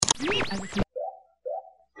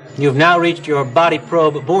You've now reached your body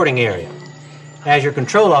probe boarding area. As your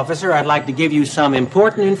control officer, I'd like to give you some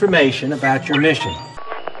important information about your mission.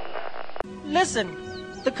 Listen,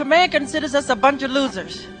 the command considers us a bunch of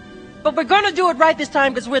losers. But we're gonna do it right this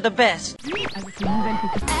time because we're the best. As we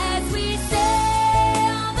sail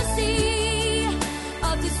on the sea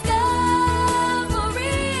of discovery,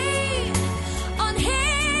 on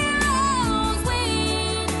heroes'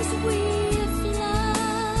 wings we fly.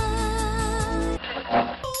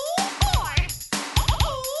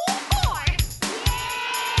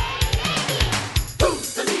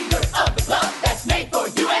 Who's the leader of the club that's made for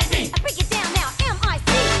you and me? Break it down now,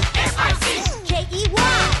 M-I-C. M-I-C.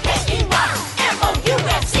 K-E-Y. K-E-Y.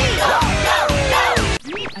 M-O-U-S-E. Go, go, go!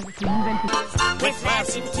 With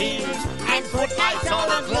massive teams and footlights all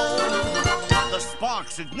aglow, the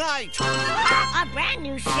sparks ignite. A brand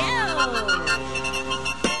new show.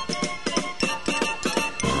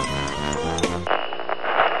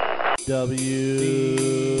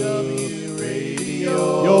 WDW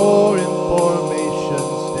Radio, your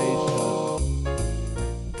information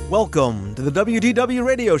station. Welcome to the WDW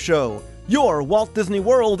Radio Show, your Walt Disney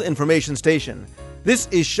World information station. This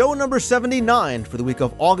is show number 79 for the week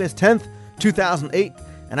of August 10th, 2008,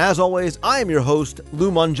 and as always, I am your host, Lou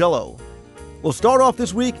Mongello. We'll start off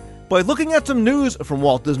this week by looking at some news from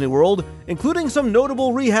Walt Disney World, including some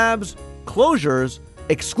notable rehabs, closures,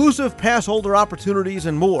 exclusive pass holder opportunities,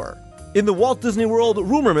 and more. In the Walt Disney World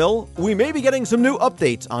rumor mill, we may be getting some new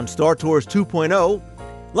updates on Star Tours 2.0.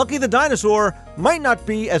 Lucky the Dinosaur might not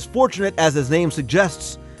be as fortunate as his name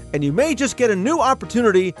suggests, and you may just get a new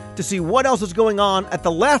opportunity to see what else is going on at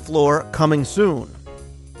the Laugh Floor coming soon.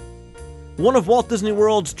 One of Walt Disney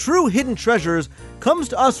World's true hidden treasures comes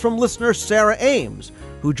to us from listener Sarah Ames,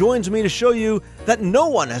 who joins me to show you that no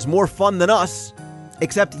one has more fun than us,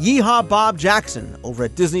 except Yeehaw Bob Jackson over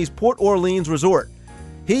at Disney's Port Orleans Resort.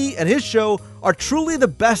 He and his show are truly the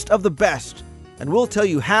best of the best, and we'll tell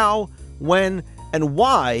you how, when, and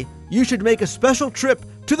why you should make a special trip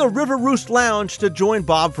to the River Roost Lounge to join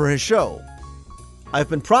Bob for his show. I've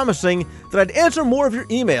been promising that I'd answer more of your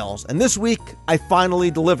emails, and this week I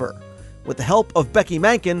finally deliver. With the help of Becky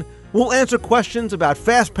Mankin, we'll answer questions about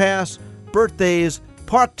Fast Pass, birthdays,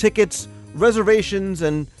 park tickets, reservations,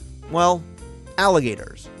 and, well,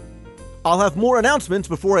 alligators. I'll have more announcements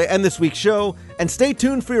before I end this week's show, and stay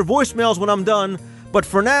tuned for your voicemails when I'm done. But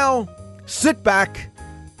for now, sit back,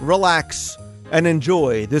 relax, and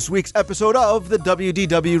enjoy this week's episode of the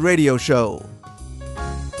WDW Radio Show.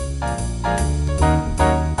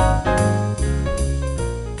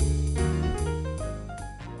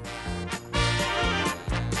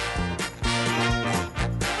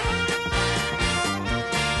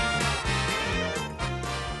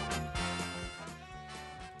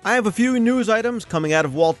 I have a few news items coming out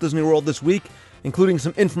of Walt Disney World this week, including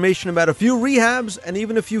some information about a few rehabs and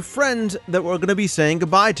even a few friends that we're going to be saying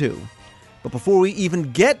goodbye to. But before we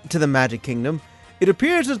even get to the Magic Kingdom, it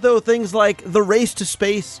appears as though things like the race to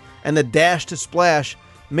space and the dash to splash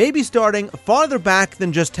may be starting farther back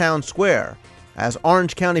than just Town Square, as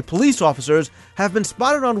Orange County police officers have been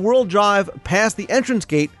spotted on World Drive past the entrance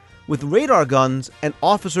gate with radar guns and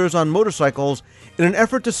officers on motorcycles in an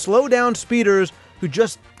effort to slow down speeders who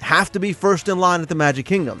just have to be first in line at the Magic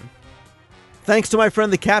Kingdom. Thanks to my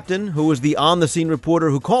friend the Captain, who was the on-the-scene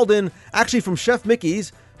reporter who called in, actually from Chef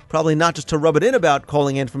Mickey's, probably not just to rub it in about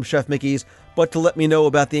calling in from Chef Mickey's, but to let me know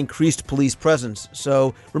about the increased police presence.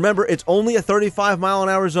 So remember, it's only a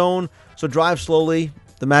 35-mile-an-hour zone, so drive slowly.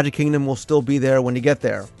 The Magic Kingdom will still be there when you get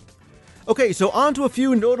there. Okay, so on to a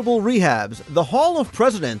few notable rehabs. The Hall of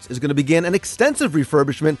Presidents is going to begin an extensive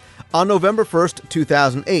refurbishment on November 1st,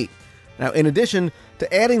 2008. Now, in addition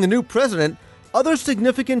to adding the new president, other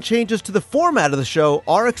significant changes to the format of the show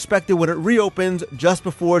are expected when it reopens just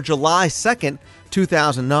before July 2nd,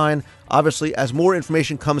 2009. Obviously, as more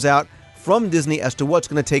information comes out from Disney as to what's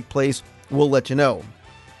going to take place, we'll let you know.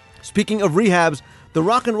 Speaking of rehabs, the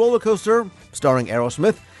Rock and Roller Coaster, starring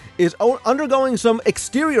Aerosmith, is undergoing some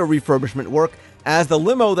exterior refurbishment work as the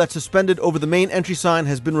limo that's suspended over the main entry sign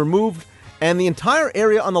has been removed, and the entire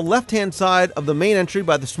area on the left-hand side of the main entry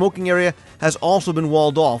by the smoking area has also been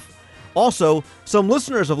walled off. Also, some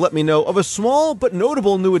listeners have let me know of a small but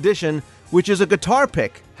notable new addition, which is a guitar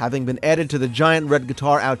pick, having been added to the giant red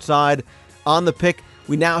guitar outside. On the pick,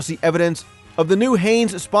 we now see evidence of the new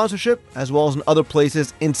Hanes sponsorship, as well as in other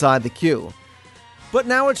places inside the queue. But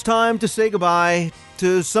now it's time to say goodbye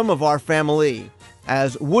to some of our family,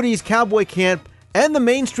 as Woody's Cowboy Camp and the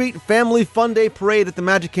Main Street Family Fun Day Parade at the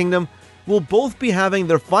Magic Kingdom will both be having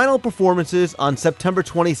their final performances on September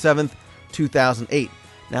 27th, 2008.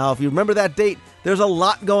 Now, if you remember that date, there's a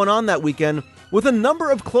lot going on that weekend with a number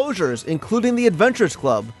of closures, including the Adventures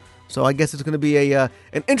Club. So I guess it's going to be an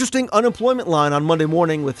interesting unemployment line on Monday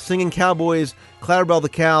morning with Singing Cowboys, Clarabelle the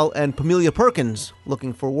Cow, and Pamelia Perkins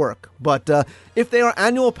looking for work. But if they are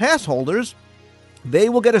annual pass holders, they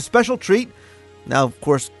will get a special treat. Now, of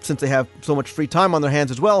course, since they have so much free time on their hands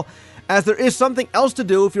as well, as there is something else to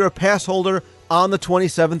do if you're a pass holder on the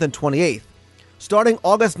 27th and 28th. Starting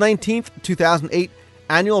August 19th, 2008,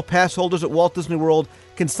 annual pass holders at Walt Disney World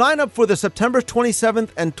can sign up for the September 27th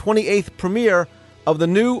and 28th premiere of the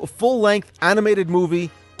new full-length animated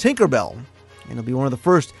movie Tinkerbell. And it'll be one of the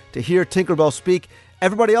first to hear Tinkerbell speak.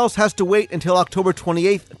 Everybody else has to wait until October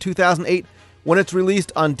 28th, 2008, when it's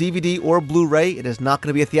released on DVD or Blu-ray. It is not going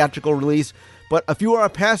to be a theatrical release. But if you are a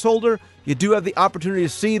pass holder, you do have the opportunity to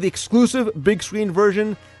see the exclusive big screen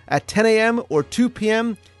version at 10 a.m. or 2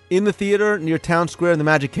 p.m. in the theater near Town Square in the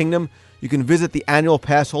Magic Kingdom. You can visit the annual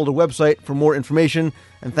pass holder website for more information.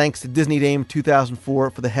 And thanks to Disney Dame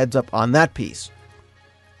 2004 for the heads up on that piece.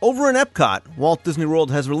 Over in Epcot, Walt Disney World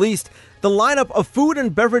has released the lineup of food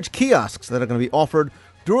and beverage kiosks that are going to be offered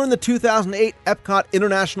during the 2008 Epcot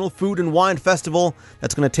International Food and Wine Festival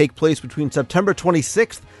that's going to take place between September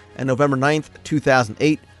 26th and November 9th,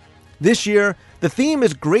 2008. This year, the theme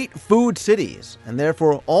is Great Food Cities, and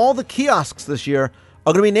therefore all the kiosks this year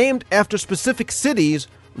are going to be named after specific cities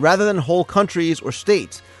rather than whole countries or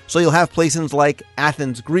states. So you'll have places like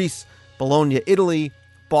Athens, Greece, Bologna, Italy,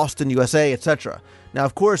 Boston, USA, etc. Now,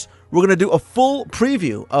 of course, we're going to do a full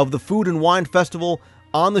preview of the Food and Wine Festival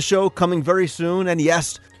on the show coming very soon. And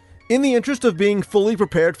yes, in the interest of being fully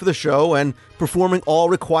prepared for the show and performing all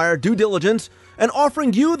required due diligence and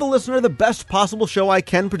offering you, the listener, the best possible show I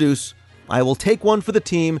can produce, I will take one for the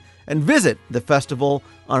team and visit the festival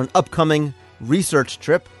on an upcoming research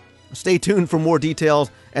trip. Stay tuned for more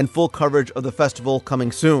details and full coverage of the festival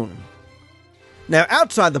coming soon. Now,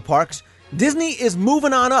 outside the parks, Disney is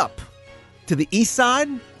moving on up. To the east side?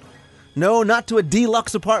 No, not to a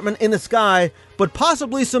deluxe apartment in the sky, but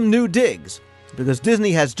possibly some new digs, because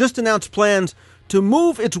Disney has just announced plans to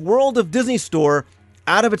move its World of Disney store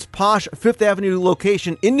out of its posh Fifth Avenue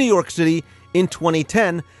location in New York City in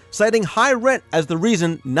 2010, citing high rent as the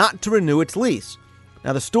reason not to renew its lease.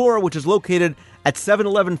 Now, the store, which is located at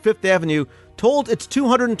 711 Fifth Avenue, told its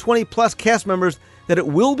 220-plus cast members that it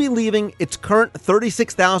will be leaving its current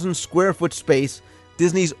 36,000 square foot space,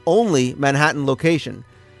 Disney's only Manhattan location.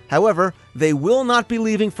 However, they will not be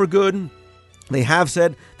leaving for good. They have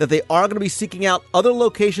said that they are going to be seeking out other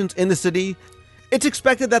locations in the city. It's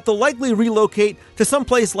expected that they'll likely relocate to some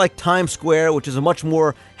place like Times Square, which is a much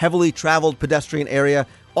more heavily traveled pedestrian area,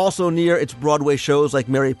 also near its Broadway shows like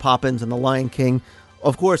Mary Poppins and The Lion King.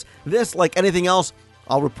 Of course, this, like anything else,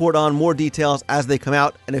 I'll report on more details as they come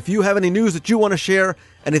out. And if you have any news that you want to share,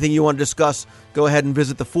 anything you want to discuss, go ahead and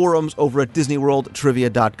visit the forums over at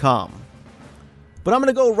DisneyWorldTrivia.com. But I'm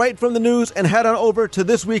going to go right from the news and head on over to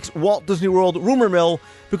this week's Walt Disney World rumor mill,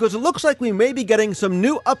 because it looks like we may be getting some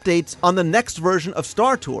new updates on the next version of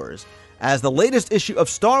Star Tours, as the latest issue of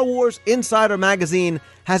Star Wars Insider magazine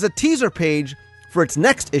has a teaser page for its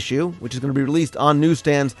next issue, which is going to be released on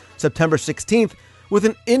newsstands September 16th, with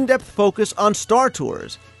an in-depth focus on Star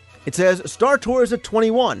Tours. It says, Star Tours at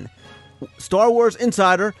 21. Star Wars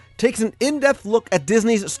Insider takes an in-depth look at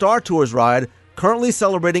Disney's Star Tours ride, currently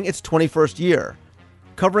celebrating its 21st year,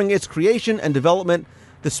 covering its creation and development,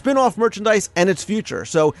 the spin-off merchandise, and its future.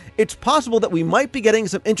 So it's possible that we might be getting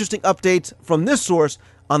some interesting updates from this source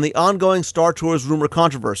on the ongoing Star Tours rumor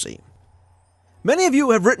controversy. Many of you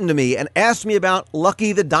have written to me and asked me about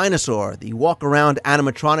Lucky the Dinosaur, the walk-around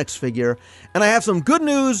animatronics figure, and I have some good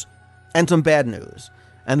news and some bad news.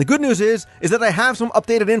 And the good news is that I have some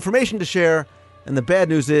updated information to share, and the bad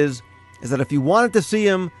news is that if you wanted to see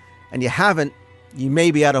him and you haven't, you may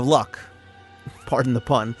be out of luck. Pardon the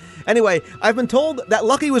pun. Anyway, I've been told that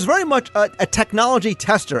Lucky was very much a technology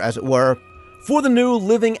tester, as it were, for the new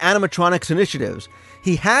Living Animatronics initiatives.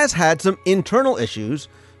 He has had some internal issues.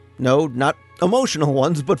 No, not emotional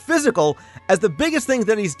ones, but physical, as the biggest thing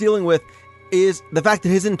that he's dealing with is the fact that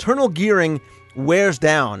his internal gearing wears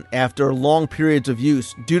down after long periods of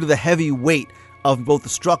use due to the heavy weight of both the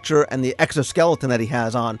structure and the exoskeleton that he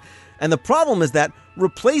has on. And the problem is that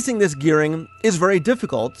replacing this gearing is very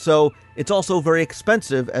difficult, so it's also very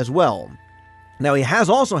expensive as well. Now, he has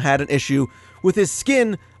also had an issue with his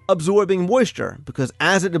skin absorbing moisture, because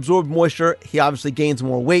as it absorbs moisture, he obviously gains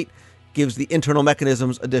more weight, gives the internal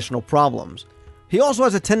mechanisms additional problems. He also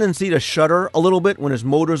has a tendency to shudder a little bit when his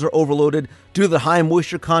motors are overloaded due to the high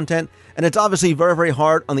moisture content, and it's obviously very, very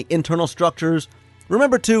hard on the internal structures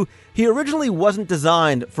Remember, too, he originally wasn't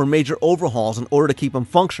designed for major overhauls in order to keep him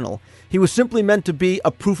functional. He was simply meant to be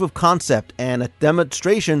a proof of concept and a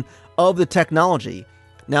demonstration of the technology.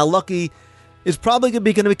 Now, Lucky is probably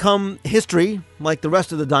going to become history, like the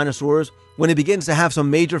rest of the dinosaurs, when he begins to have some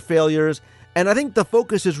major failures. And I think the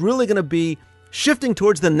focus is really going to be shifting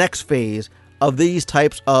towards the next phase of these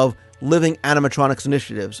types of living animatronics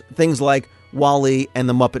initiatives, things like WALL-E and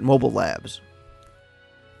the Muppet Mobile Labs.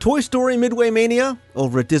 Toy Story Midway Mania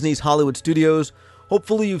over at Disney's Hollywood Studios.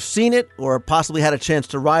 Hopefully you've seen it or possibly had a chance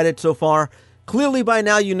to ride it so far. Clearly by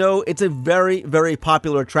now you know it's a very, very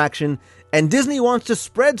popular attraction, and Disney wants to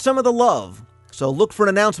spread some of the love. So look for an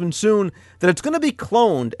announcement soon that it's going to be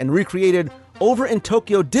cloned and recreated over in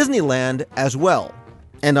Tokyo Disneyland as well.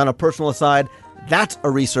 And on a personal aside, that's a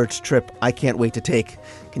research trip I can't wait to take.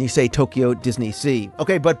 Can you say Tokyo Disney Sea?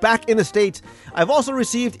 Okay, but back in the States, I've also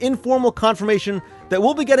received informal confirmation that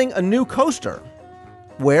we'll be getting a new coaster.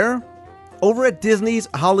 Where? Over at Disney's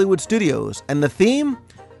Hollywood Studios. And the theme?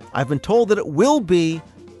 I've been told that it will be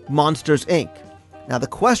Monsters, Inc. Now, the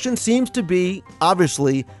question seems to be,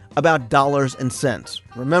 obviously, about dollars and cents.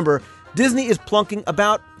 Remember, Disney is plunking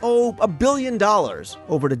about, $1 billion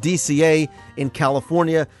over to DCA in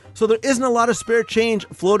California, so there isn't a lot of spare change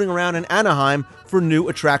floating around in Anaheim for new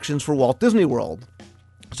attractions for Walt Disney World.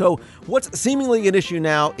 So what's seemingly an issue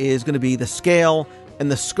now is going to be the scale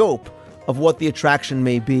and the scope of what the attraction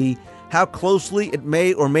may be, how closely it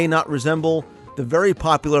may or may not resemble the very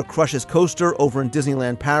popular Crush's coaster over in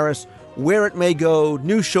Disneyland Paris, where it may go,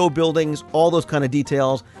 new show buildings, all those kind of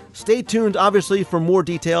details. Stay tuned, obviously, for more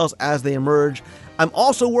details as they emerge. I'm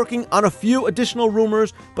also working on a few additional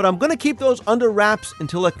rumors, but I'm going to keep those under wraps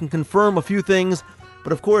until I can confirm a few things.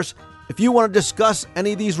 But of course, if you want to discuss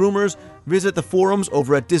any of these rumors, visit the forums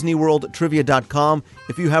over at DisneyWorldTrivia.com.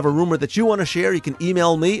 If you have a rumor that you want to share, you can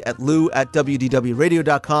email me at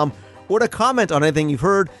lou@WDWRadio.com, or to comment on anything you've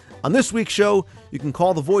heard on this week's show, you can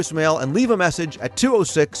call the voicemail and leave a message at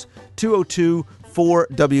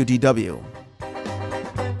 206-202-4WDW.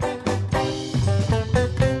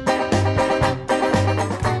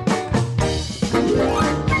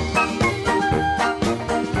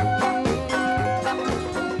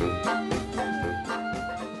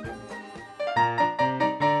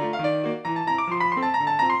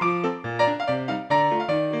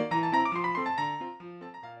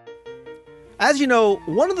 As you know,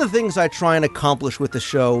 one of the things I try and accomplish with the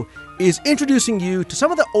show is introducing you to some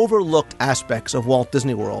of the overlooked aspects of Walt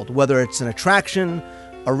Disney World, whether it's an attraction,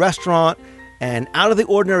 a restaurant, an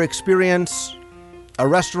out-of-the-ordinary experience, a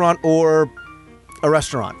restaurant, or a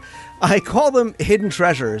restaurant. I call them hidden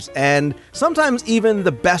treasures, and sometimes even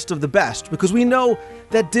the best of the best, because we know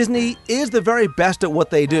that Disney is the very best at what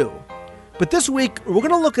they do. But this week, we're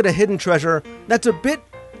going to look at a hidden treasure that's a bit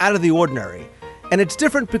out of the ordinary. And it's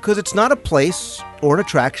different because it's not a place or an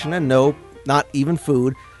attraction, and no, not even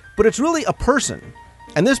food, but it's really a person.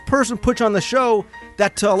 And this person puts on the show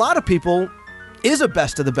that to a lot of people is a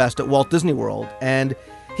best of the best at Walt Disney World. And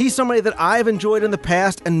he's somebody that I've enjoyed in the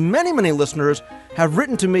past and many, many listeners have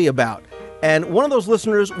written to me about. And one of those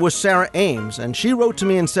listeners was Sarah Ames, and she wrote to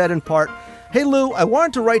me and said in part, "Hey Lou, I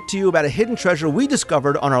wanted to write to you about a hidden treasure we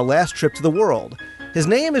discovered on our last trip to the world. His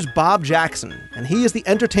name is Bob Jackson, and he is the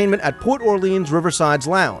entertainment at Port Orleans Riverside's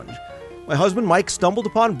Lounge. My husband Mike stumbled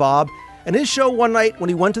upon Bob and his show one night when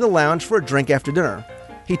he went to the lounge for a drink after dinner.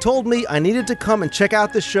 He told me I needed to come and check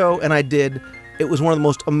out this show, and I did. It was one of the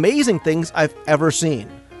most amazing things I've ever seen.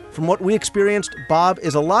 From what we experienced, Bob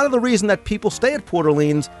is a lot of the reason that people stay at Port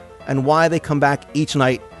Orleans and why they come back each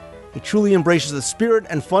night. He truly embraces the spirit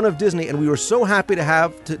and fun of Disney, and we were so happy to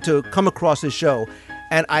have to come across his show."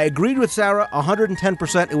 And I agreed with Sarah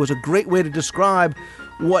 110%. It was a great way to describe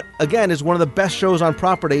what, again, is one of the best shows on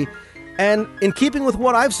property. And in keeping with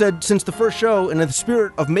what I've said since the first show, and in the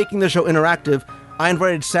spirit of making the show interactive, I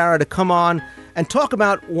invited Sarah to come on and talk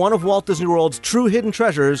about one of Walt Disney World's true hidden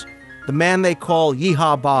treasures, the man they call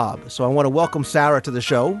Yeehaw Bob. So I want to welcome Sarah to the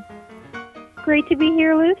show. Great to be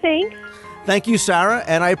here, Lou. Thanks. Thank you, Sarah.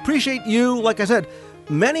 And I appreciate you. Like I said,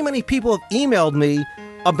 many, many people have emailed me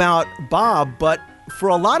about Bob, but for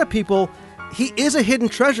a lot of people, he is a hidden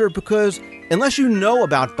treasure because unless you know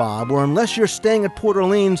about Bob or unless you're staying at Port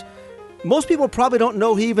Orleans, most people probably don't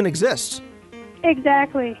know he even exists.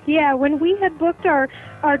 Exactly. Yeah, when we had booked our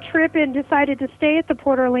trip and decided to stay at the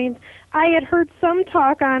Port Orleans, I had heard some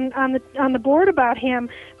talk on the board about him,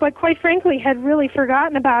 but quite frankly had really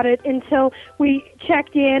forgotten about it until we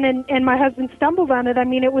checked in and my husband stumbled on it. I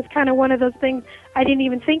mean, it was kind of one of those things I didn't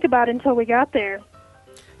even think about until we got there.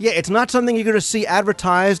 Yeah, it's not something you're going to see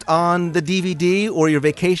advertised on the DVD or your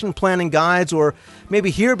vacation planning guides or maybe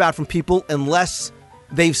hear about from people unless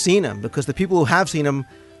they've seen him, because the people who have seen him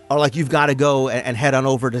are like, you've got to go and head on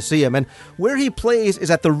over to see him. And where he plays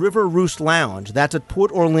is at the River Roost Lounge. That's at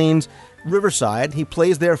Port Orleans, Riverside. He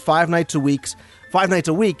plays there 5 nights a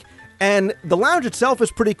week. And the lounge itself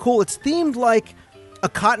is pretty cool. It's themed like a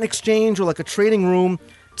cotton exchange or like a trading room.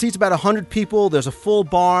 It seats about 100 people. There's a full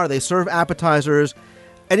bar. They serve appetizers.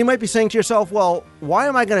 And you might be saying to yourself, well, why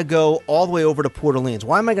am I going to go all the way over to Port Orleans?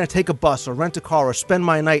 Why am I going to take a bus or rent a car or spend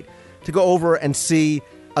my night to go over and see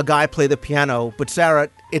a guy play the piano? But Sarah,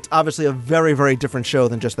 it's obviously a very, very different show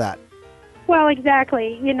than just that. Well,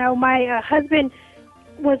 exactly. You know, my husband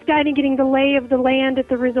was kind of getting the lay of the land at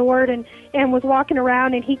the resort and was walking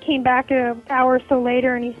around, and he came back an hour or so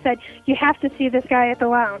later, and he said, you have to see this guy at the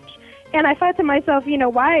lounge. And I thought to myself, you know,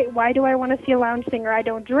 why do I want to see a lounge singer? I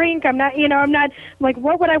don't drink. I'm not, like,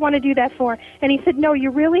 what would I want to do that for? And he said, no,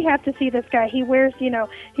 you really have to see this guy. He wears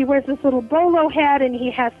this little bolo hat, and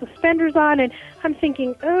he has suspenders on. And I'm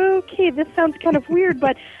thinking, okay, this sounds kind of weird,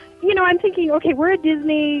 but, you know, I'm thinking, okay, we're at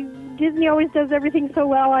Disney. Disney always does everything so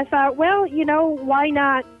well. I thought, well, you know, why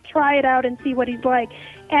not try it out and see what he's like?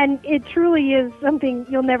 And it truly is something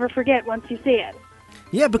you'll never forget once you see it.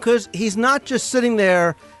 Yeah, because he's not just sitting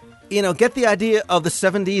there. You know, get the idea of the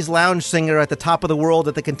 70s lounge singer at the top of the world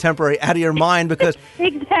at the Contemporary out of your mind, because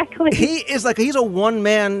exactly, he's a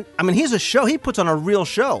one-man, I mean, he's a show. He puts on a real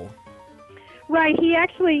show. Right. He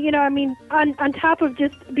actually, you know, I mean, on top of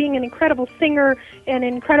just being an incredible singer and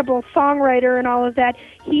an incredible songwriter and all of that,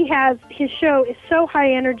 his show is so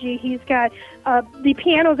high energy. He's got the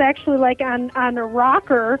piano's actually like on a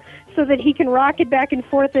rocker so that he can rock it back and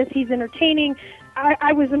forth as he's entertaining.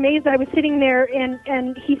 I was amazed. I was sitting there,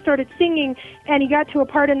 and he started singing, and he got to a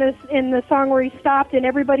part in the song where he stopped, and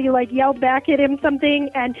everybody like yelled back at him something,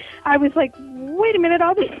 and I was like, wait a minute,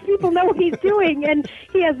 all these people know what he's doing, and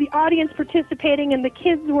he has the audience participating, and the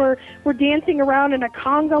kids were dancing around in a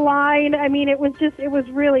conga line. I mean, it was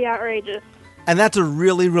really outrageous. And that's a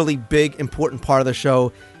really, really big, important part of the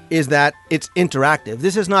show, is that it's interactive.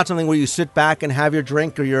 This is not something where you sit back and have your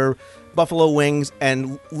drink or your buffalo wings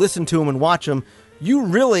and listen to him and watch him. You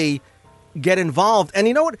really get involved. And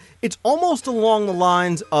you know what? It's almost along the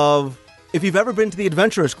lines of, if you've ever been to the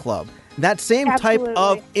Adventurers Club, that same Absolutely. Type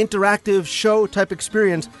of interactive show type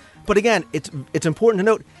experience. But again, it's important to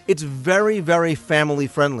note, it's very, very family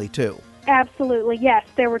friendly too. Absolutely, yes.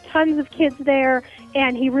 There were tons of kids there,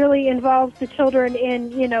 and he really involves the children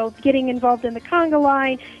in, you know, getting involved in the conga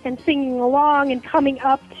line and singing along and coming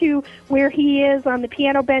up to where he is on the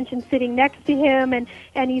piano bench and sitting next to him, and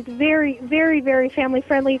he's very, very, very family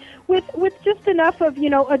friendly with just enough of, you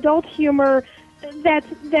know, adult humor that's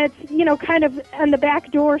you know, kind of on the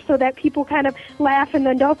back door, so that people kind of laugh and the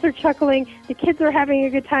adults are chuckling, the kids are having a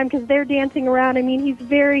good time because they're dancing around. I mean, he's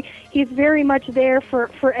very much there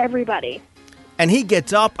for everybody. And he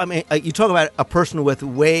gets up. I mean, you talk about a person with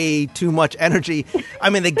way too much energy. I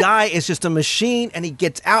mean, the guy is just a machine, and he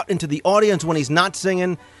gets out into the audience when he's not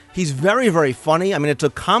singing. He's very, very funny. I mean, it's a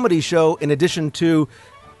comedy show in addition to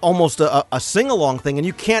almost a sing-along thing, and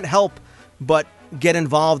you can't help but get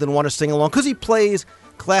involved and want to sing along, because he plays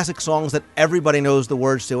classic songs that everybody knows the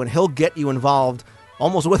words to, and he'll get you involved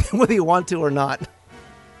almost whether you want to or not.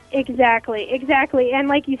 Exactly. And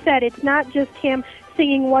like you said, it's not just him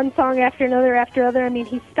singing one song after another. I mean,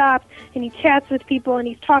 he stops and he chats with people, and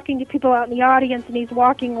he's talking to people out in the audience, and he's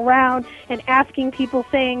walking around and asking people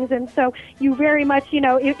things. And so you very much, you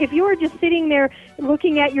know, if you were just sitting there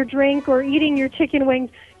looking at your drink or eating your chicken wings,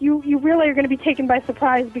 you really are going to be taken by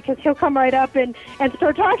surprise, because he'll come right up and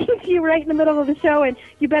start talking to you right in the middle of the show, and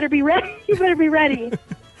you better be ready.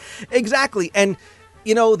 Exactly. And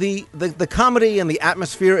you know, the comedy and the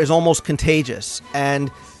atmosphere is almost contagious, and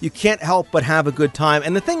you can't help but have a good time.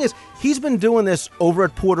 And the thing is, he's been doing this over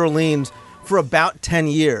at Port Orleans for about 10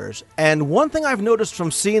 years. And one thing I've noticed from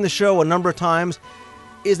seeing the show a number of times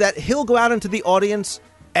is that he'll go out into the audience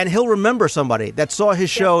and he'll remember somebody that saw his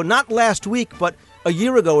show, not last week, but a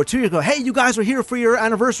year ago or 2 years ago. Hey, you guys were here for your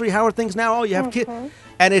anniversary. How are things now? Oh, you have kids.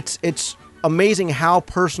 And it's amazing how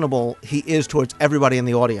personable he is towards everybody in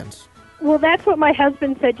the audience. Well, that's what my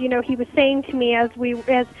husband said. You know, he was saying to me as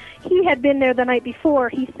he had been there the night before.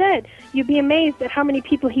 He said, you'd be amazed at how many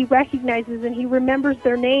people he recognizes, and he remembers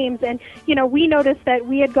their names. And, you know, we noticed that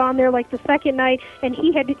we had gone there like the second night, and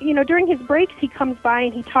he had, you know, during his breaks, he comes by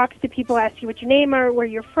and he talks to people, asks you what your name are, where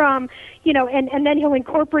you're from, you know, and then he'll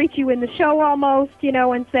incorporate you in the show almost, you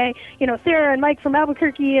know, and say, you know, Sarah and Mike from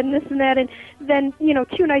Albuquerque and this and that. And then, you know,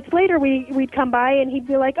 2 nights later, we'd come by and he'd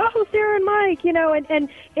be like, oh, Sarah and Mike, you know, and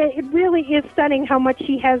it really is stunning how much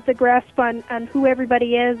he has the grasp on who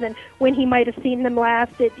everybody is and when he might have seen them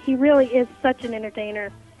last. He really is such an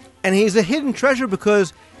entertainer. And he's a hidden treasure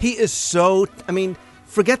because he is so, I mean,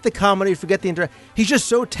 forget the comedy, forget the he's just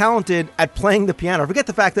so talented at playing the piano. Forget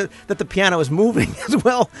the fact that the piano is moving as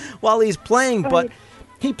well while he's playing, but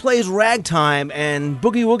he plays ragtime and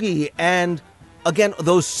boogie woogie and, again,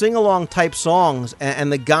 those sing-along type songs,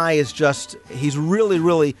 and the guy is just, he's really,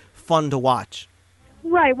 really fun to watch.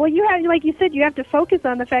 Right. Well, you have, like you said, you have to focus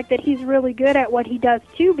on the fact that he's really good at what he does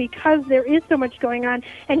too, because there is so much going on,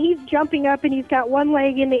 and he's jumping up, and he's got one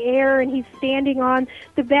leg in the air, and he's standing on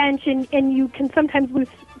the bench, and you can sometimes lose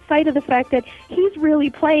sight of the fact that he's really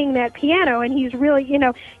playing that piano, and he's really,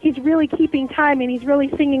 he's really keeping time, and he's really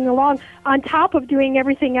singing along on top of doing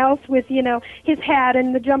everything else with, his hat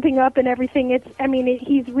and the jumping up and everything.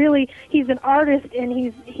 He's an artist, and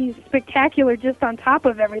he's spectacular just on top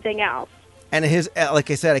of everything else. And his,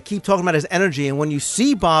 like I said, I keep talking about his energy, and when you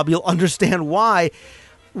see Bob, you'll understand why.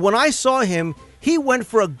 When I saw him, he went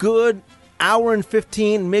for a good hour and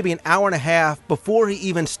 15, maybe an hour and a half before he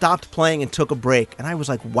even stopped playing and took a break. And I was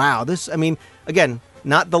like, wow, again,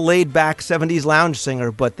 not the laid-back 70s lounge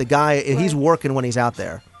singer, but the guy, he's working when he's out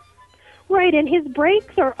there. Right, and his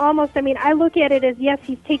breaks are almost, I look at it as, yes,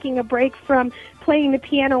 he's taking a break from playing the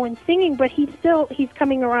piano and singing, but he's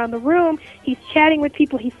coming around the room, he's chatting with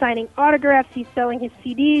people, he's signing autographs, he's selling his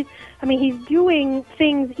CDs. He's doing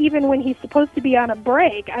things even when he's supposed to be on a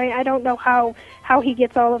break. I don't know how he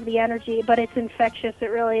gets all of the energy, but it's infectious,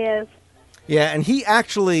 it really is. Yeah, and he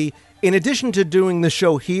actually, in addition to doing the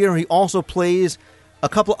show here, he also plays a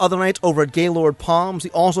couple other nights over at Gaylord Palms. He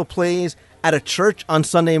also plays at a church on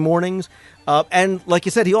Sunday mornings. And like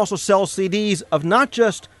you said, he also sells CDs of not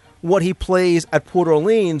just what he plays at Port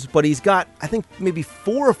Orleans, but he's got, I think, maybe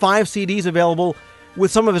 4 or 5 CDs available with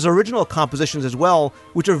some of his original compositions as well,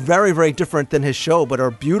 which are very, very different than his show, but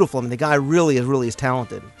are beautiful. The guy really is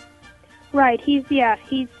talented. Right. He's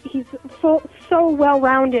so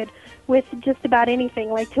well-rounded with just about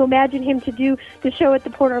anything. Like, to imagine him to do the show at the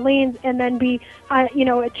Port Orleans and then be,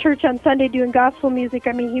 at church on Sunday doing gospel music,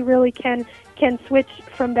 he really can switch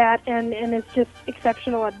from that, and is just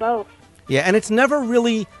exceptional at both. Yeah, and it's never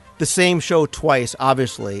really the same show twice,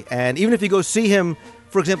 obviously. And even if you go see him,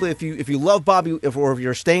 for example, if you love Bobby, or if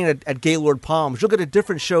you're staying at Gaylord Palms, you'll get a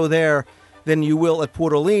different show there than you will at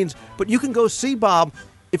Port Orleans. But you can go see Bob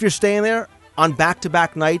if you're staying there on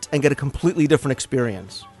back-to-back nights and get a completely different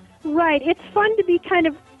experience. Right. It's fun to be kind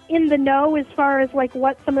of in the know as far as like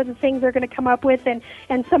what some of the things they're going to come up with, and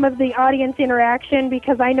some of the audience interaction,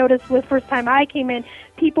 because I noticed the first time I came in,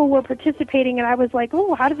 people were participating, and I was like,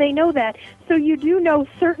 oh, how do they know that? So you do know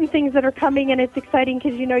certain things that are coming, and it's exciting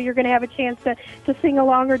because you're going to have a chance to sing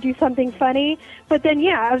along or do something funny. But then,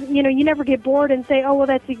 you never get bored and say, oh, well,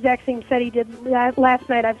 that's the exact same set he did last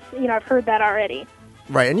night. I've heard that already.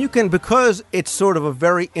 Right, and you can, because it's sort of a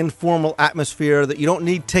very informal atmosphere, that you don't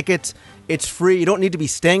need tickets, it's free, you don't need to be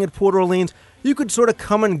staying at Port Orleans, you could sort of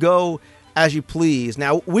come and go as you please.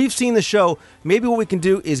 Now, we've seen the show. Maybe what we can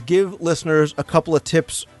do is give listeners a couple of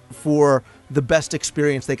tips for the best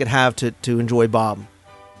experience they could have to enjoy Bob.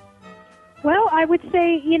 Well, I would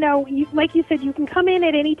say, like you said, you can come in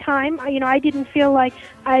at any time. I didn't feel like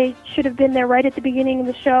I should have been there right at the beginning of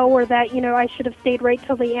the show, or that, I should have stayed right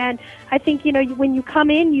till the end. I think, when you come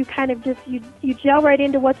in, you kind of just, you gel right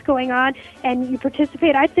into what's going on and you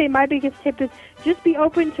participate. I'd say my biggest tip is just be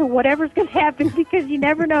open to whatever's going to happen, because you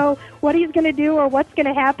never know what he's going to do or what's going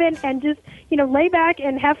to happen, and just, lay back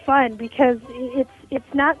and have fun, because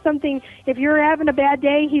it's not something, if you're having a bad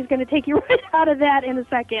day, he's going to take you right out of that in a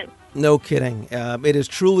second. No kidding. It is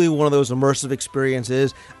truly one of those immersive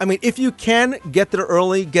experiences. If you can get there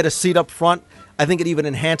early, get a seat up front, I think it even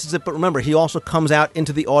enhances it. But remember, he also comes out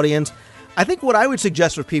into the audience. I think what I would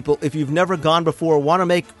suggest for people, if you've never gone before, want to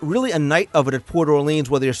make really a night of it at Port Orleans,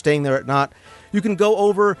 whether you're staying there or not, you can go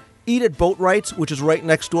over, eat at Boatwright's, which is right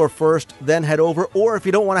next door first, then head over. Or if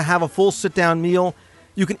you don't want to have a full sit-down meal,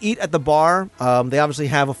 you can eat at the bar. They obviously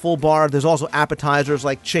have a full bar. There's also appetizers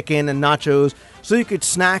like chicken and nachos, so you could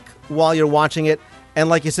snack while you're watching it. And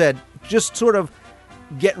like you said, just sort of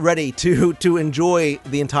get ready to enjoy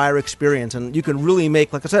the entire experience. And you can really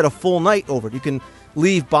make, like I said, a full night over it. You can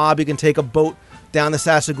leave Bob. You can take a boat down the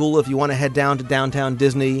Sassagoula if you want to head down to downtown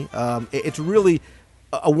Disney. It's really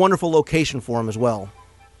a wonderful location for him as well.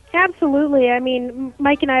 Absolutely.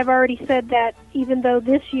 Mike and I have already said that even though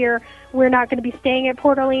this year we're not going to be staying at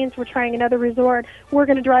Port Orleans, we're trying another resort, we're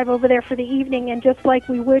going to drive over there for the evening, and just like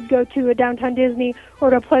we would go to a downtown Disney or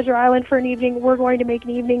to Pleasure Island for an evening, we're going to make an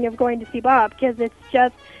evening of going to see Bob, because it's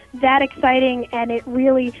just that exciting, and it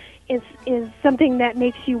really is something that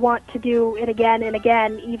makes you want to do it again and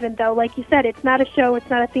again, even though, like you said, it's not a show, it's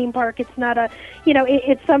not a theme park, it's not a,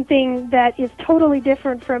 it's something that is totally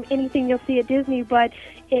different from anything you'll see at Disney, but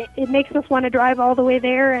it makes us want to drive all the way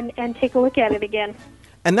there and take a look at it again.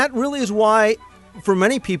 And that really is why, for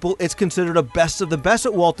many people, it's considered a best of the best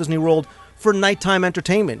at Walt Disney World for nighttime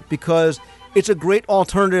entertainment, because it's a great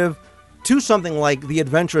alternative to something like the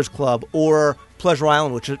Adventurers Club or Pleasure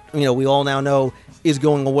Island, which we all now know is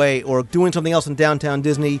going away, or doing something else in downtown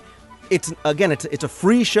Disney. It's a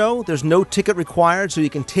free show. There's no ticket required, so you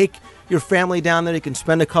can take your family down there. You can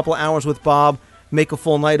spend a couple hours with Bob, make a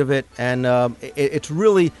full night of it, and it's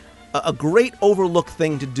really a great overlooked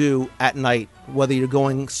thing to do at night, whether you're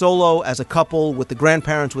going solo, as a couple, with the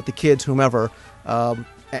grandparents, with the kids, whomever.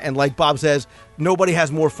 And like Bob says, nobody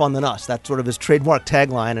has more fun than us. That's sort of his trademark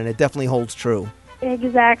tagline, and it definitely holds true.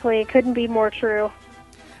 Exactly. It couldn't be more true.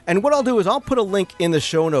 And what I'll do is I'll put a link in the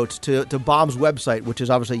show notes to Bob's website, which is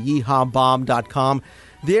obviously yeehawbob.com.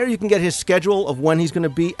 There you can get his schedule of when he's going to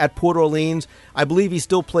be at Port Orleans. I believe he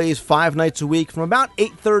still plays 5 nights a week from about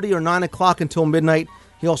 8:30 or 9 o'clock until midnight.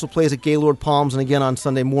 He also plays at Gaylord Palms, and again on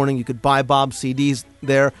Sunday morning. You could buy Bob's CDs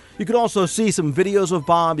there. You could also see some videos of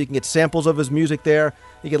Bob. You can get samples of his music there.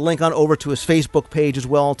 You can link on over to his Facebook page as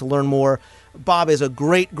well to learn more. Bob is a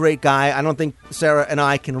great, great guy. I don't think Sarah and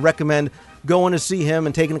I can recommend going to see him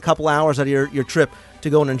and taking a couple hours out of your trip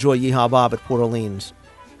to go and enjoy Yeehaw Bob at Port Orleans.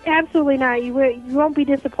 Absolutely not. You won't be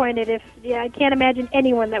disappointed. I can't imagine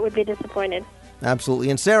anyone that would be disappointed. Absolutely.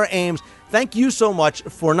 And Sarah Ames, thank you so much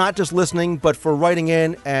for not just listening, but for writing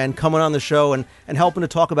in and coming on the show and helping to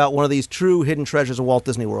talk about one of these true hidden treasures of Walt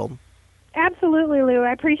Disney World. Absolutely, Lou.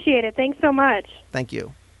 I appreciate it. Thanks so much. Thank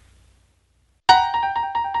you.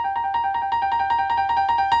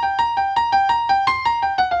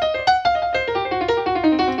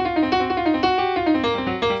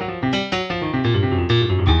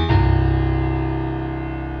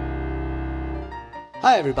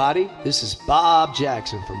 Hi everybody, this is Bob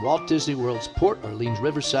Jackson from Walt Disney World's Port Orleans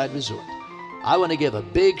Riverside Resort. I want to give a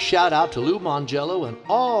big shout out to Lou Mongello and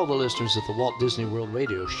all the listeners of the Walt Disney World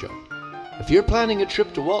radio show. If you're planning a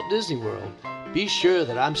trip to Walt Disney World, be sure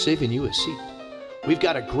that I'm saving you a seat. We've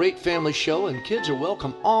got a great family show and kids are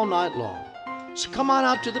welcome all night long. So come on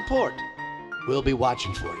out to the port. We'll be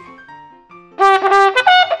watching for you.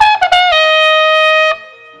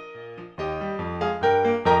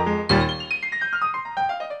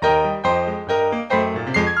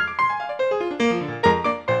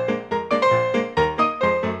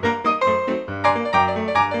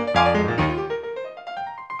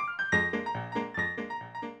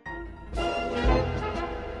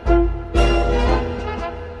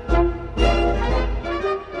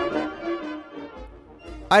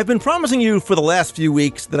 I've been promising you for the last few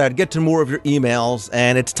weeks that I'd get to more of your emails,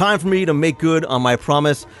 and it's time for me to make good on my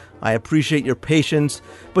promise. I appreciate your patience,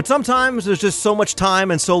 but sometimes there's just so much time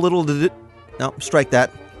and so little to do. No, strike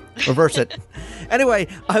that. Reverse it. Anyway,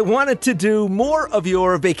 I wanted to do more of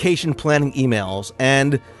your vacation planning emails,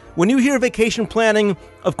 and when you hear vacation planning,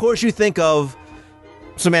 of course you think of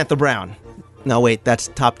Samantha Brown. No, wait, that's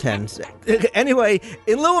top 10. Anyway,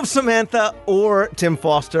 in lieu of Samantha or Tim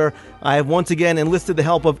Foster, I have once again enlisted the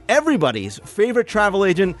help of everybody's favorite travel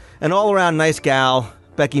agent and all-around nice gal,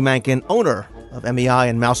 Becky Mankin, owner of MEI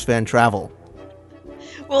and MouseFan Travel.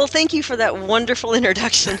 Well, thank you for that wonderful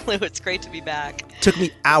introduction, Lou. It's great to be back. Took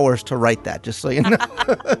me hours to write that, just so you know.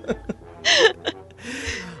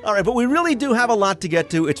 All right, but we really do have a lot to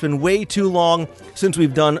get to. It's been way too long since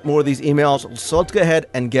we've done more of these emails, so let's go ahead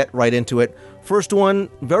and get right into it. First one,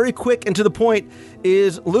 very quick and to the point,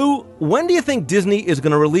 is, Lou, when do you think Disney is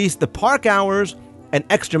going to release the park hours and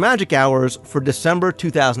extra magic hours for December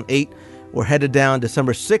 2008? We're headed down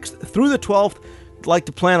December 6th through the 12th. I'd like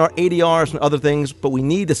to plan our ADRs and other things, but we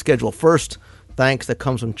need the schedule first. Thanks. That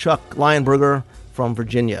comes from Chuck Lionberger from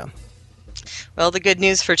Virginia. Well, the good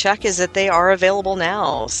news for Chuck is that they are available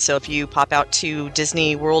now. So if you pop out to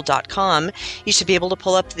DisneyWorld.com, you should be able to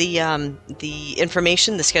pull up the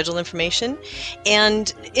information, the schedule information.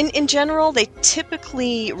 And in general, they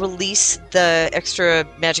typically release the extra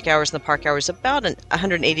magic hours and the park hours about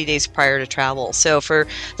 180 days prior to travel. So for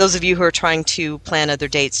those of you who are trying to plan other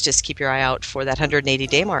dates, just keep your eye out for that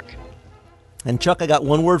 180-day mark. And Chuck, I got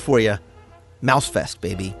one word for you. Mousefest,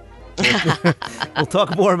 baby. We'll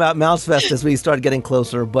talk more about Mousefest as we start getting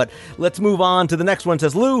closer, but let's move on to the next one. It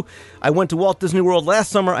says, Lou, I went to Walt Disney World last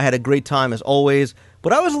summer. I had a great time as always,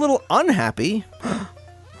 but I was a little unhappy,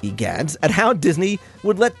 egads, at how Disney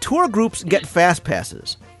would let tour groups get fast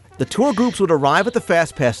passes. The tour groups would arrive at the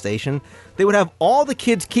Fast Pass station. They would have all the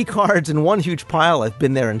kids' key cards in one huge pile. I've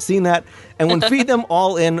been there and seen that. And would feed them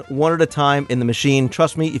all in one at a time in the machine.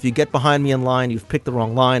 Trust me, if you get behind me in line, you've picked the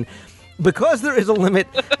wrong line. Because there is a limit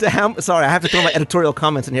to how... Sorry, I have to throw my editorial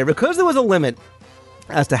comments in here. Because there was a limit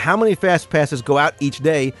as to how many Fast Passes go out each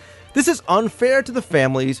day, this is unfair to the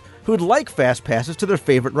families who would like Fast Passes to their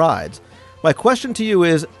favorite rides. My question to you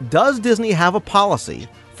is, does Disney have a policy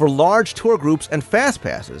for large tour groups and Fast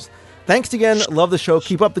Passes? Thanks again. Love the show.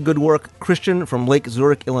 Keep up the good work. Christian from Lake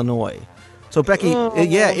Zurich, Illinois. So, Becky,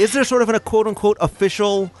 is there sort of a quote-unquote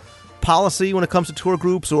official policy when it comes to tour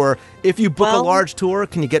groups? Or if you book a large tour,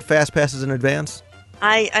 can you get Fast Passes in advance?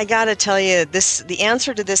 I gotta tell you, the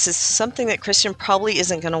answer to this is something that Christian probably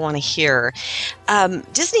isn't going to want to hear.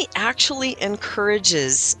 Disney actually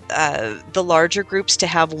encourages the larger groups to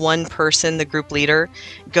have one person, the group leader,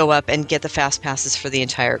 go up and get the Fast Passes for the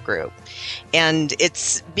entire group. And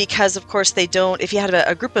it's because, of course, they don't, if you had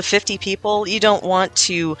a group of 50 people, you don't want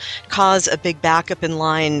to cause a big backup in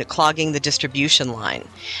line clogging the distribution line.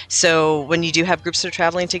 So when you do have groups that are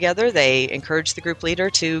traveling together, they encourage the group leader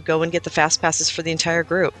to go and get the Fast Passes for the entire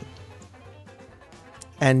group.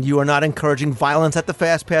 And you are not encouraging violence at the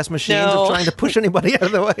Fast Pass machines or trying to push anybody out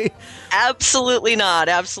of the way? Absolutely not.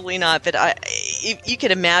 Absolutely not. But you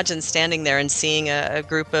could imagine standing there and seeing a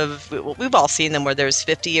group of, we've all seen them where there's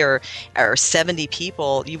 50 or 70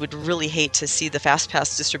 people. You would really hate to see the Fast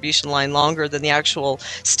Pass distribution line longer than the actual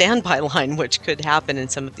standby line, which could happen in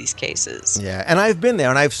some of these cases. Yeah, and I've been there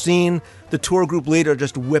and I've seen the tour group leader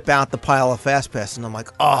just whip out the pile of Fast Pass, and I'm like,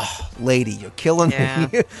 oh, lady, you're killing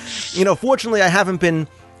me. Fortunately, I haven't been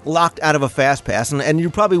locked out of a Fast Pass, and you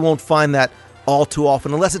probably won't find that all too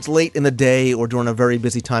often, unless it's late in the day or during a very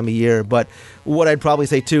busy time of year. But what I'd probably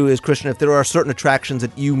say, too, is, Christian, if there are certain attractions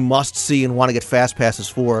that you must see and want to get Fast Passes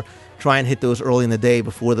for, try and hit those early in the day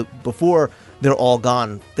before they're all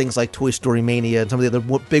gone. Things like Toy Story Mania and some of the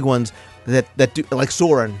other big ones that do, like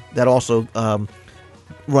Soarin', that also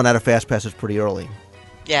run out of Fast Passes pretty early.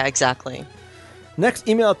 Yeah, exactly. Next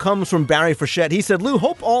email comes from Barry Frechette. He said, Lou,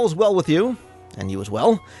 hope all is well with you, and you as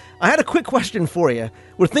well. I had a quick question for you.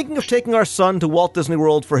 We're thinking of taking our son to Walt Disney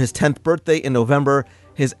World for his 10th birthday in November.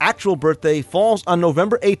 His actual birthday falls on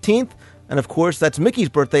November 18th, and of course, that's Mickey's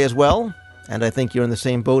birthday as well. And I think you're in the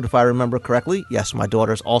same boat if I remember correctly. Yes, my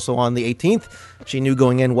daughter's also on the 18th. She knew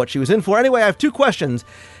going in what she was in for. Anyway, I have two questions.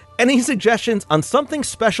 Any suggestions on something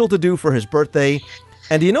special to do for his birthday?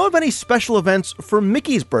 And do you know of any special events for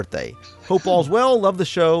Mickey's birthday? Hope all's well. Love the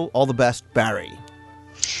show. All the best, Barry.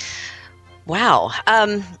 Wow.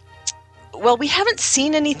 Well, we haven't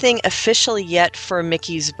seen anything official yet for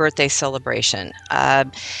Mickey's birthday celebration.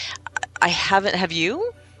 I haven't. Have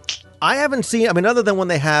you? I haven't seen, other than when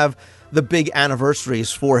they have the big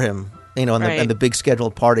anniversaries for him, and the big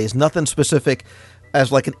scheduled parties. Nothing specific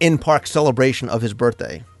as like an in-park celebration of his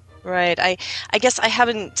birthday. Right. I guess I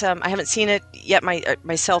haven't seen it yet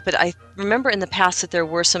myself, but I remember in the past that there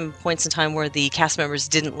were some points in time where the cast members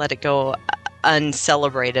didn't let it go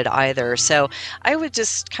uncelebrated either. So I would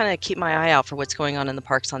just kind of keep my eye out for what's going on in the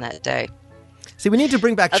parks on that day. See, we need to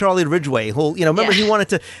bring back Charlie Ridgway, who, remember he wanted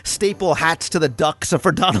to staple hats to the ducks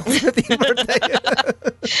for Donald's 50th birthday?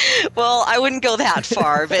 Well, I wouldn't go that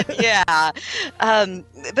far, but yeah.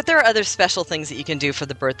 But there are other special things that you can do for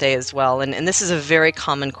the birthday as well. And this is a very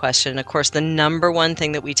common question. Of course, the number one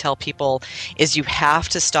thing that we tell people is you have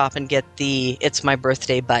to stop and get the It's My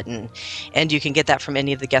Birthday button. And you can get that from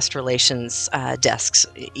any of the guest relations desks,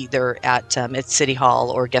 either at City Hall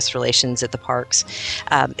or guest relations at the parks.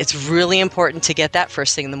 It's really important to get that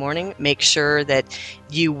first thing in the morning. Make sure that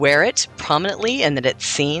you wear it prominently and that it's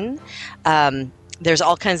seen. There's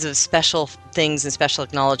all kinds of special things and special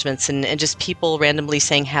acknowledgments and just people randomly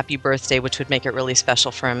saying happy birthday, which would make it really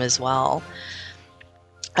special for him as well.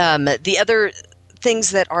 The other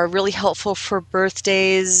things that are really helpful for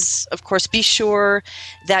birthdays, of course, be sure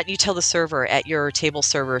that you tell the server at your table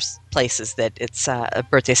service places that it's a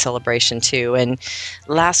birthday celebration too. And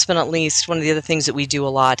last but not least, one of the other things that we do a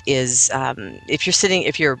lot is if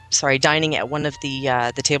you're dining at one of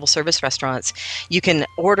the table service restaurants, you can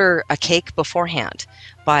order a cake beforehand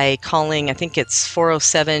by calling, I think it's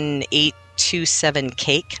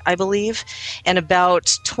 407-827-CAKE, I believe, and about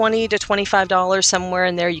 $20 to $25 somewhere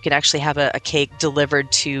in there, you can actually have a cake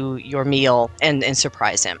delivered to your meal and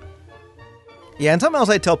surprise him. Yeah, and something else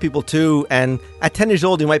I tell people too, and at 10 years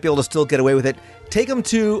old you might be able to still get away with it, take them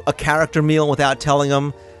to a character meal without telling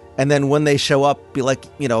them, and then when they show up, be like,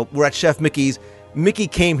 we're at Chef Mickey's. Mickey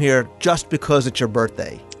came here just because it's your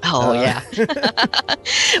birthday. Oh, yeah.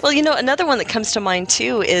 Well, another one that comes to mind,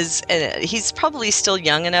 too, is he's probably still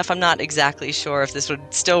young enough. I'm not exactly sure if this would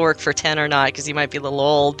still work for 10 or not, because he might be a little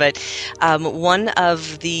old. But one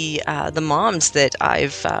of the moms that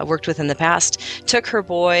I've worked with in the past took her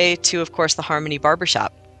boy to, of course, the Harmony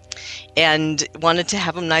Barbershop, and wanted to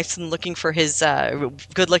have him nice and looking for his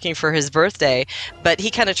good looking for his birthday. But he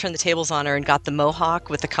kind of turned the tables on her and got the mohawk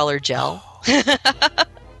with the colored gel.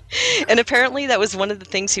 And apparently that was one of the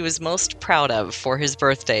things he was most proud of for his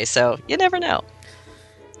birthday. So you never know.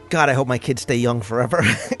 God, I hope my kids stay young forever.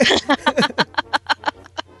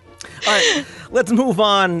 All right, let's move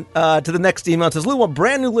on to the next email. It says, Lou, I'm a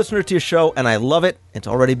brand new listener to your show, and I love it. It's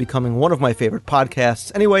already becoming one of my favorite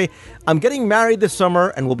podcasts. Anyway, I'm getting married this summer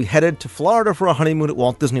and will be headed to Florida for a honeymoon at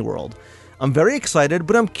Walt Disney World. I'm very excited,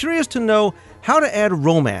 but I'm curious to know how to add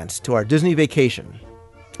romance to our Disney vacation.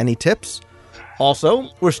 Any tips? Also,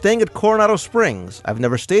 we're staying at Coronado Springs. I've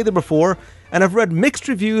never stayed there before, and I've read mixed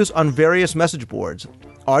reviews on various message boards.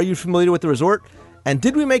 Are you familiar with the resort? And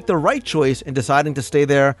did we make the right choice in deciding to stay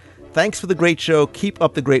there? Thanks for the great show. Keep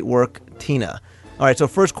up the great work, Tina. All right, so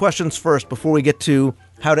first questions first, before we get to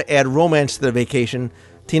how to add romance to the vacation.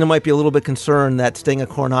 Tina might be a little bit concerned that staying at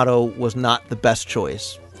Coronado was not the best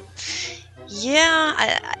choice.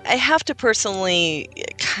 Yeah, I have to personally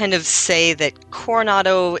kind of say that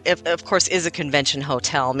Coronado, of course, is a convention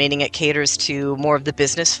hotel, meaning it caters to more of the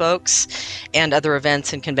business folks and other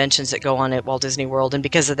events and conventions that go on at Walt Disney World. And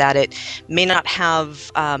because of that, it may not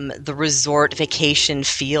have the resort vacation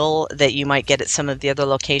feel that you might get at some of the other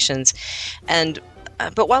locations.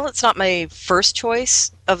 But while it's not my first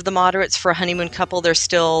choice of the moderates for a honeymoon couple, there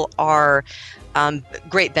still are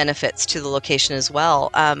great benefits to the location as well.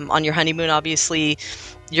 On your honeymoon, obviously,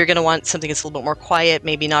 you're going to want something that's a little bit more quiet,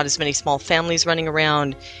 maybe not as many small families running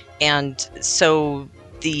around. And so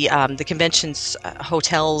the conventions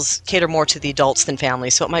hotels cater more to the adults than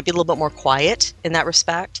families, so it might be a little bit more quiet in that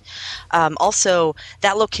respect. Also,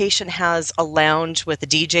 that location has a lounge with a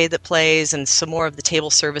DJ that plays and some more of the table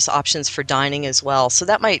service options for dining as well. So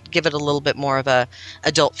that might give it a little bit more of a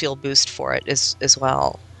adult feel boost for it as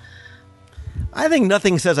well. I think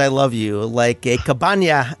nothing says I love you like a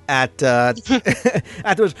cabana at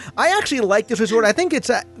afterwards. I actually like this resort. I think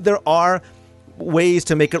there are ways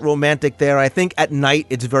to make it romantic there. I think at night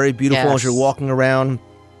it's very beautiful as you're walking around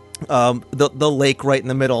the lake right in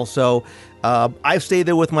the middle. So I've stayed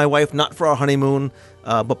there with my wife, not for our honeymoon,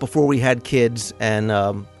 but before we had kids, and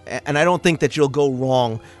I don't think that you'll go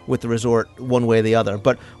wrong with the resort one way or the other.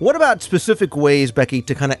 But what about specific ways, Becky,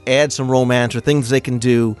 to kind of add some romance or things they can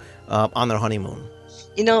do on their honeymoon?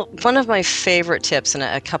 One of my favorite tips, and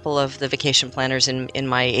a couple of the vacation planners in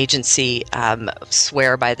my agency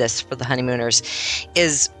swear by this for the honeymooners,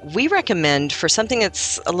 is we recommend for something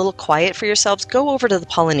that's a little quiet for yourselves, go over to the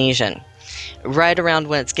Polynesian right around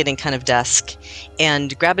when it's getting kind of dusk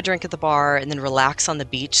and grab a drink at the bar and then relax on the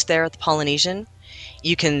beach there at the Polynesian.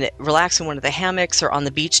 You can relax in one of the hammocks or on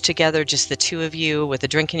the beach together, just the two of you with a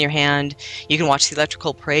drink in your hand. You can watch the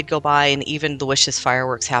electrical parade go by and even the Wishes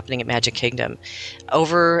fireworks happening at Magic Kingdom.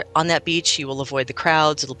 Over on that beach, you will avoid the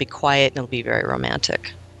crowds. It'll be quiet and it'll be very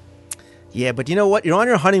romantic. Yeah, but you know what? You're on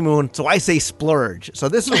your honeymoon, so I say splurge. So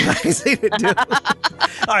this is what I say to do.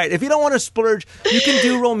 All right, if you don't want to splurge, you can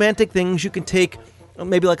do romantic things. You can take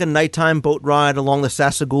maybe like a nighttime boat ride along the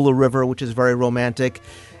Sassagoula River, which is very romantic.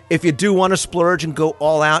 If you do want to splurge and go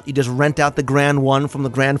all out, you just rent out the Grand One from the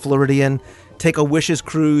Grand Floridian, take a Wishes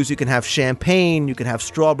cruise, you can have champagne, you can have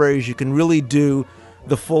strawberries, you can really do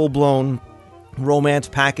the full-blown romance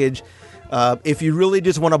package. If you really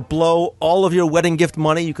just want to blow all of your wedding gift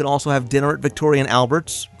money, you can also have dinner at Victoria and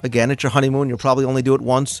Albert's. Again, it's your honeymoon, you'll probably only do it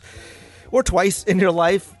once or twice in your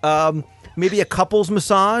life. Maybe a couples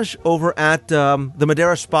massage over at the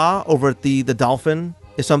Madeira Spa over at the Dolphin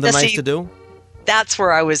is something nice to do. That's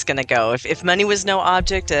where I was going to go. If money was no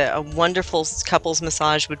object, a wonderful couples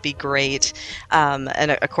massage would be great.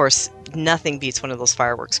 And of course, nothing beats one of those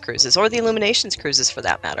fireworks cruises or the Illuminations cruises for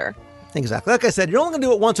that matter. Exactly. Like I said, you're only going to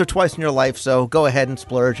do it once or twice in your life, so go ahead and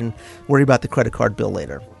splurge and worry about the credit card bill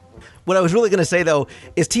later. What I was really going to say, though,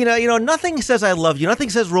 is, Tina, nothing says I love you, nothing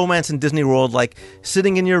says romance in Disney World like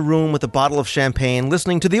sitting in your room with a bottle of champagne,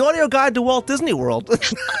 listening to the audio guide to Walt Disney World.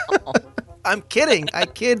 I'm kidding. I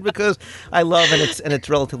kid because I love and it's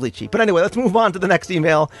relatively cheap. But anyway, let's move on to the next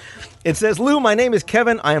email. It says, Lou, my name is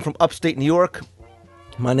Kevin. I am from upstate New York.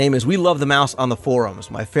 My name is We Love the Mouse on the forums.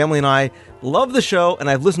 My family and I love the show, and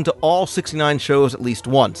I've listened to all 69 shows at least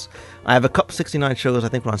once. I have a couple 69 shows. I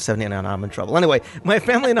think we're on 79 now. I'm in trouble. Anyway, my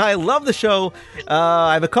family and I love the show.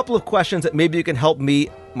 I have a couple of questions that maybe you can help me,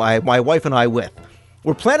 my wife and I with.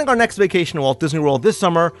 We're planning our next vacation to Walt Disney World this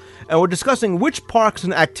summer, and we're discussing which parks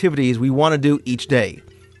and activities we want to do each day.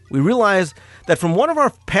 We realize that from one of our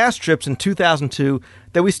past trips in 2002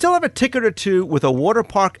 that we still have a ticket or two with a water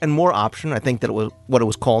park and more option, I think that it was what it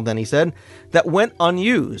was called then, he said, that went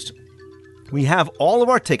unused. We have all of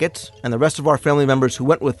our tickets and the rest of our family members who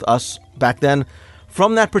went with us back then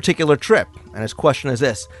from that particular trip. And his question is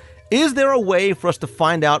this: is there a way for us to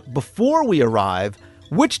find out before we arrive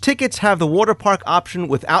which tickets have the water park option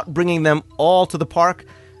without bringing them all to the park?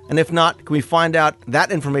 And if not, can we find out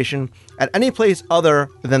that information at any place other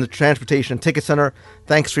than the Transportation Ticket Center?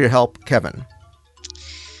 Thanks for your help, Kevin.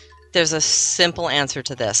 There's a simple answer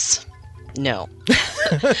to this. No.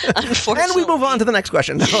 Unfortunately. And we move on to the next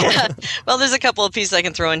question. Yeah. Well, there's a couple of pieces I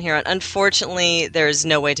can throw in here. Unfortunately, there's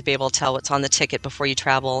no way to be able to tell what's on the ticket before you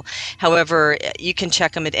travel. However, you can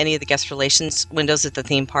check them at any of the guest relations windows at the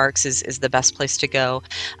theme parks is the best place to go.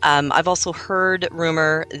 I've also heard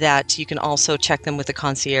rumor that you can also check them with the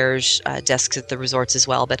concierge desks at the resorts as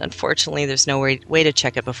well. But unfortunately, there's no way to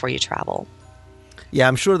check it before you travel. Yeah,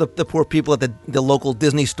 I'm sure the poor people at the local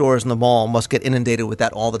Disney stores in the mall must get inundated with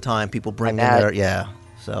that all the time. People bring in their, yeah.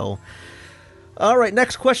 So, all right,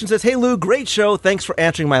 next question says, "Hey Lou, great show. Thanks for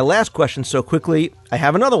answering my last question so quickly. I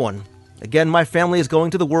have another one. Again, my family is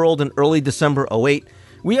going to the world in early December 2008.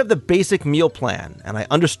 We have the basic meal plan, and I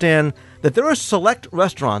understand that there are select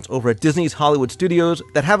restaurants over at Disney's Hollywood Studios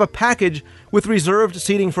that have a package with reserved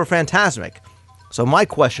seating for Fantasmic. So my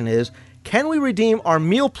question is, can we redeem our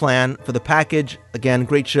meal plan for the package?" Again,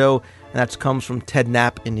 great show. And that comes from Ted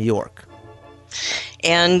Knapp in New York.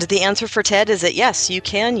 And the answer for Ted is that yes, you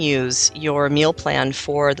can use your meal plan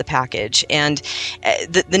for the package. And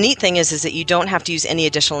the neat thing is that you don't have to use any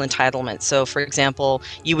additional entitlements. So, for example,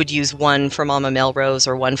 you would use one for Mama Melrose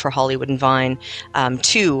or one for Hollywood and Vine.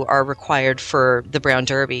 2 are required for the Brown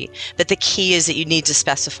Derby. But the key is that you need to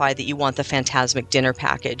specify that you want the Fantasmic dinner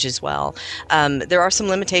package as well. There are some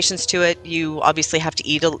limitations to it. You obviously have to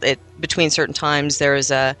eat it between certain times. There is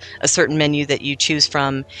a certain menu that you choose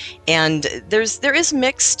from. And there is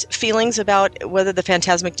mixed feelings about whether the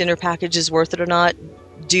Fantasmic dinner package is worth it or not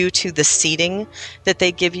due to the seating that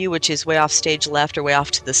they give you, which is way off stage left or way off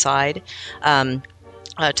to the side.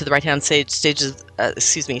 To the right-hand side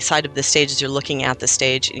of the stage as you're looking at the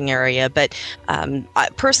staging area. But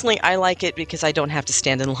personally, I like it because I don't have to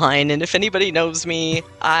stand in line. And if anybody knows me,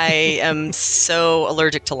 I am so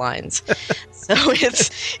allergic to lines. So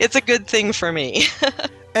it's a good thing for me.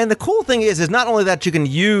 And the cool thing is not only that you can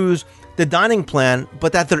use the dining plan,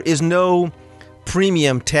 but that there is no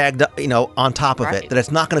premium tagged, on top of it, that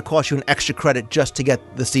it's not going to cost you an extra credit just to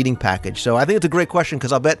get the seating package. So I think it's a great question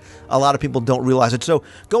because I'll bet a lot of people don't realize it. So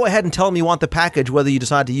go ahead and tell them you want the package, whether you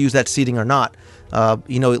decide to use that seating or not. At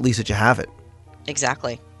least that you have it.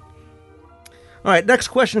 Exactly. All right, next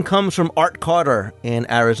question comes from Art Carter in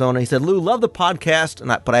Arizona. He said, "Lou, love the podcast,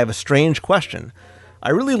 but I have a strange question. I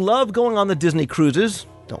really love going on the Disney cruises.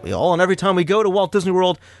 Don't we all? And every time we go to Walt Disney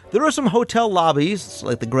World, there are some hotel lobbies,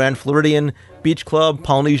 like the Grand Floridian, Beach Club,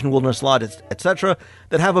 Polynesian Wilderness Lodge, etc.,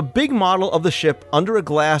 that have a big model of the ship under a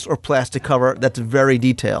glass or plastic cover that's very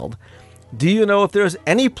detailed. Do you know if there's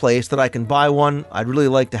any place that I can buy one? I'd really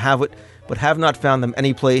like to have it, but have not found them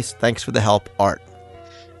any place. Thanks for the help, Art."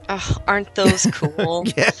 Oh, aren't those cool?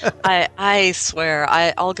 Yeah. I swear,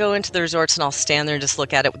 I'll go into the resorts and I'll stand there and just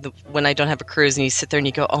look at it when I don't have a cruise, and you sit there and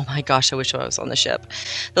you go, oh my gosh, I wish I was on the ship.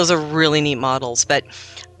 Those are really neat models, but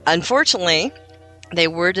unfortunately, they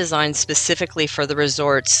were designed specifically for the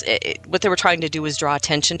resorts. What they were trying to do was draw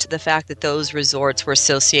attention to the fact that those resorts were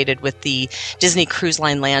associated with the Disney Cruise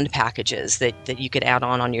Line land packages that you could add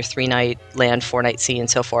on your 3-night land, 4-night sea, and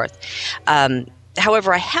so forth.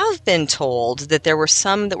 However, I have been told that there were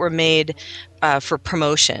some that were made for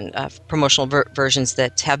promotion, promotional versions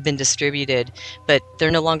that have been distributed, but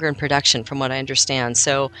they're no longer in production from what I understand.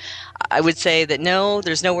 So I would say that no,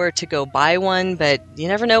 there's nowhere to go buy one, but you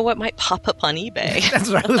never know what might pop up on eBay. That's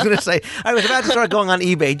what I was going to say. I was about to start going on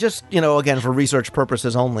eBay, just, again, for research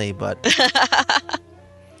purposes only, but...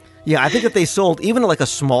 Yeah, I think if they sold even like a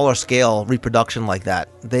smaller scale reproduction like that,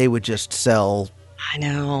 they would just sell... I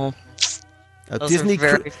know. Disney,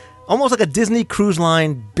 almost like a Disney Cruise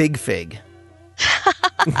Line Big Fig.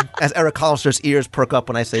 As Eric Hollister's ears perk up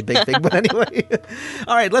when I say Big Fig. But anyway,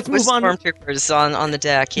 all right, let's move on. Stormtroopers on the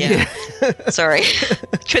deck. Yeah. Sorry,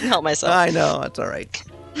 couldn't help myself. I know, that's all right.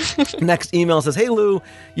 Next email says, "Hey Lou,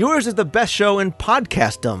 yours is the best show in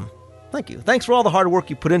podcastdom. Thank you. Thanks for all the hard work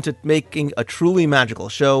you put into making a truly magical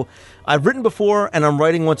show. I've written before, and I'm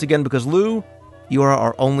writing once again because Lou, you are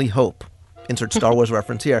our only hope. Insert Star Wars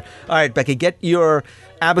reference here. All right, Becky, get your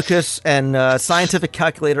abacus and scientific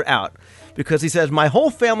calculator out. Because he says, my whole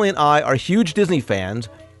family and I are huge Disney fans,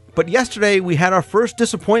 but yesterday we had our first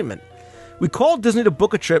disappointment. We called Disney to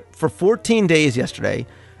book a trip for 14 days yesterday,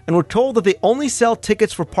 and were told that they only sell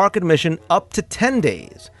tickets for park admission up to 10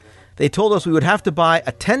 days. They told us we would have to buy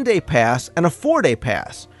a 10-day pass and a 4-day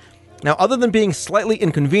pass. Now, other than being slightly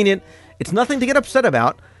inconvenient, it's nothing to get upset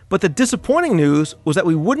about, but the disappointing news was that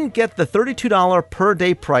we wouldn't get the $32 per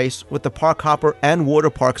day price with the park hopper and water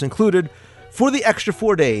parks included for the extra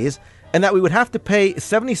 4 days, and that we would have to pay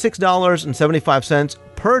 $76.75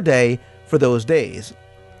 per day for those days.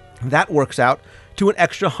 That works out to an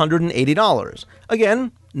extra $180.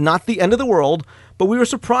 Again, not the end of the world, but we were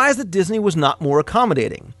surprised that Disney was not more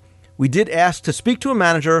accommodating. We did ask to speak to a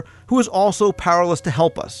manager who is also powerless to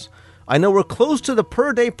help us. I know we're close to the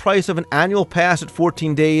per-day price of an annual pass at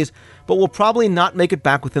 14 days, but we'll probably not make it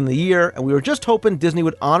back within the year, and we were just hoping Disney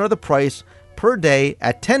would honor the price per day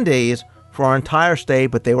at 10 days for our entire stay,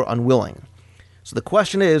 but they were unwilling. So the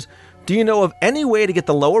question is, do you know of any way to get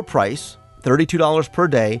the lower price, $32 per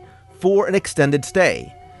day, for an extended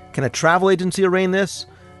stay? Can a travel agency arrange this?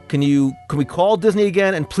 Can we call Disney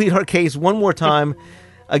again and plead our case one more time?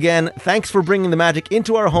 Again, thanks for bringing the magic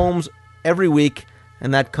into our homes every week.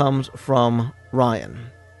 And that comes from Ryan.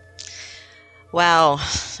 Wow.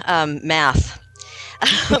 Math.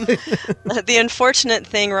 The unfortunate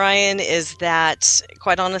thing, Ryan, is that,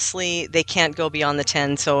 quite honestly, they can't go beyond the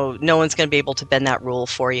 10, so no one's going to be able to bend that rule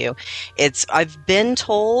for you. I've been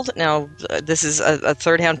told, now this is a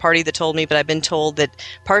third-hand party that told me, but I've been told that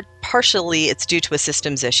partially it's due to a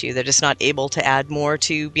systems issue. They're just not able to add more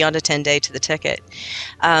to beyond a 10-day to the ticket.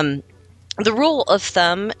 The rule of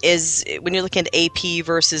thumb is, when you're looking at AP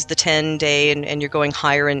versus the 10-day and you're going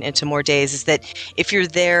higher into more days, is that if you're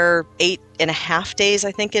there 8.5 days,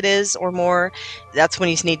 I think it is, or more, that's when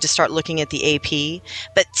you need to start looking at the AP.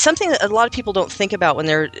 But something that a lot of people don't think about when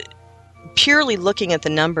they're purely looking at the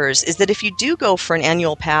numbers is that if you do go for an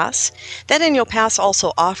annual pass, that annual pass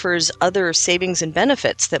also offers other savings and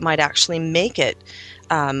benefits that might actually make it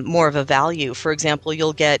more of a value. For example,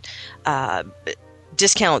 you'll get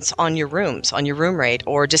discounts on your rooms, on your room rate,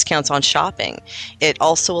 or discounts on shopping. It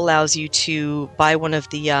also allows you to buy one of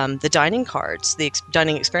the dining cards, the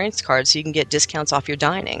dining experience cards, so you can get discounts off your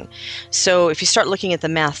dining. So if you start looking at the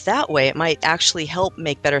math that way, it might actually help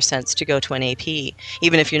make better sense to go to an AP,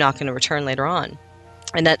 even if you're not going to return later on.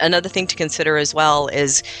 And another thing to consider as well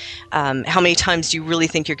is how many times do you really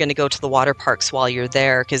think you're going to go to the water parks while you're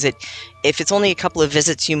there? Because if it's only a couple of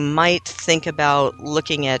visits, you might think about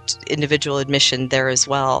looking at individual admission there as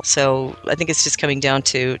well. So I think it's just coming down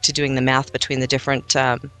to doing the math between the different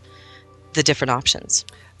options.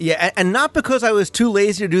 Yeah, and not because I was too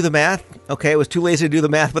lazy to do the math. Okay, I was too lazy to do the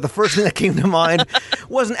math, but the first thing that came to mind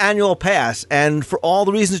was an annual pass. And for all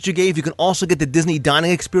the reasons that you gave, you can also get the Disney Dining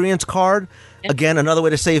Experience card. Again, another way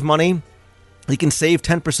to save money. You can save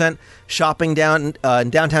 10% shopping down in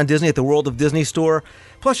downtown Disney at the World of Disney store.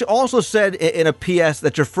 Plus, you also said in a PS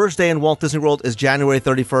that your first day in Walt Disney World is January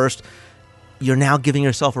 31st. You're now giving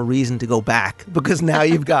yourself a reason to go back because now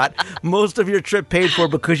you've got most of your trip paid for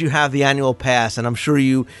because you have the annual pass. And I'm sure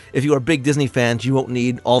if you are big Disney fans, you won't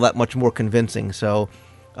need all that much more convincing. So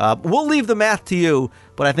we'll leave the math to you,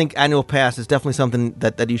 but I think annual pass is definitely something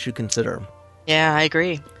that you should consider. Yeah, I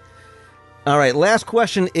agree. All right, last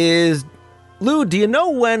question is, Lou, do you know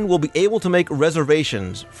when we'll be able to make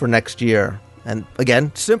reservations for next year? And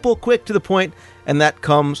again, simple, quick, to the point, and that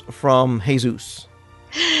comes from Jesus.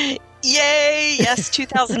 Yay! Yes,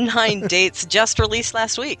 2009 dates just released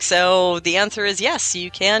last week. So the answer is yes, you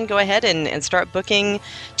can go ahead and start booking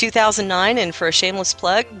 2009. And for a shameless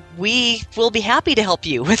plug, we will be happy to help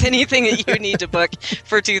you with anything that you need to book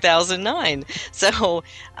for 2009. So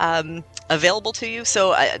available to you.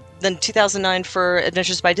 So then 2009 for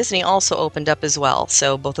Adventures by Disney also opened up as well.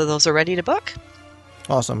 So both of those are ready to book.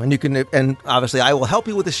 Awesome. And obviously I will help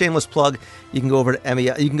you with the shameless plug. You can go over to Emmy,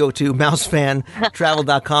 you can go to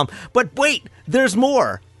mousefantravel.com. But wait, there's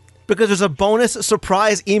more, because there's a bonus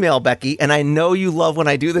surprise email, Becky, and I know you love when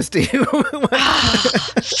I do this to you.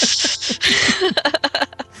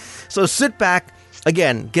 So sit back,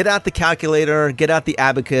 again, get out the calculator, get out the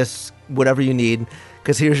abacus, whatever you need,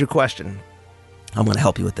 because here's your question. I'm going to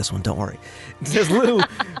help you with this one, don't worry. It says, Lou,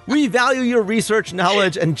 we value your research,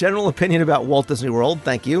 knowledge, and general opinion about Walt Disney World.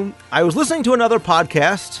 Thank you. I was listening to another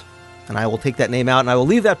podcast, and I will take that name out, and I will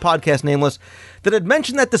leave that podcast nameless, that had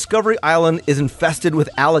mentioned that Discovery Island is infested with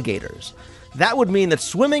alligators. That would mean that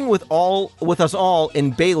swimming with us all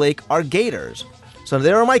in Bay Lake are gators. So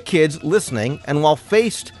there are my kids listening, and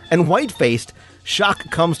white-faced, shock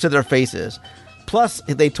comes to their faces. Plus,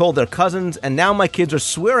 they told their cousins, and now my kids are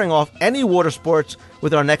swearing off any water sports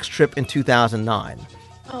with our next trip in 2009.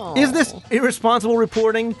 Oh. Is this irresponsible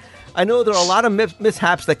reporting? I know there are a lot of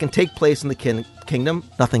mishaps that can take place in the kingdom.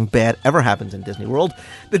 Nothing bad ever happens in Disney World.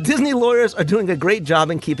 The Disney lawyers are doing a great job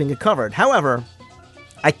in keeping it covered. However,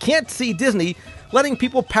 I can't see Disney letting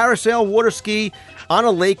people parasail, water ski on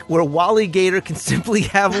a lake where Wally Gator can simply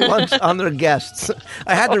have lunch on their guests.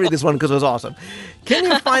 I had to read this one because it was awesome. Can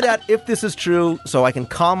you find out if this is true so I can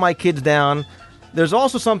calm my kids down? There's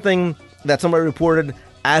also something that somebody reported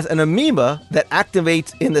as an amoeba that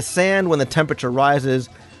activates in the sand when the temperature rises.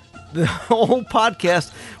 The whole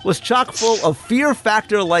podcast was chock full of fear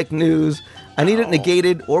factor-like news. I need it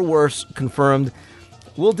negated or worse, confirmed.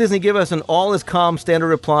 Will Disney give us an all-is-calm standard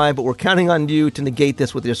reply, but we're counting on you to negate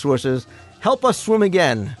this with your sources. Help us swim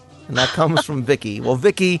again. And that comes from Vicky. Well,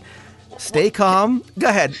 Vicky, stay calm. Go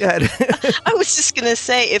ahead. I was just going to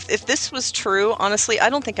say, if this was true, honestly, I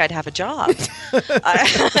don't think I'd have a job.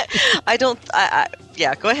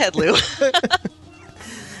 Yeah, go ahead, Lou.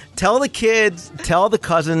 Tell the kids, tell the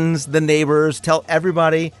cousins, the neighbors, tell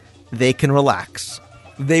everybody they can relax.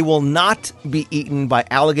 They will not be eaten by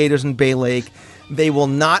alligators in Bay Lake. They will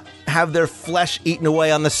not have their flesh eaten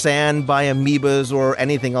away on the sand by amoebas or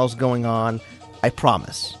anything else going on. I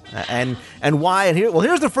promise. And why? And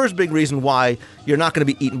here's the first big reason why you're not going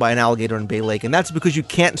to be eaten by an alligator in Bay Lake, and that's because you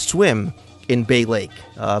can't swim in Bay Lake.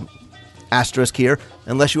 Asterisk here,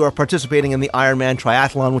 unless you are participating in the Ironman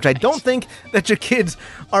triathlon, which I don't think that your kids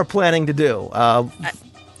are planning to do.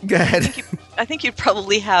 Go ahead. I think you'd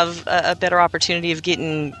probably have a better opportunity of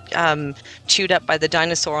getting chewed up by the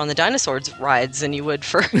dinosaur on the dinosaurs rides than you would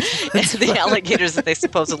for the alligators that they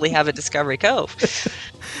supposedly have at Discovery Cove.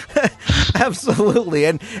 Absolutely.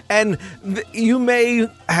 And you may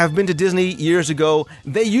have been to Disney years ago.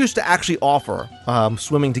 They used to actually offer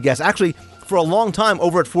swimming to guests. Actually, for a long time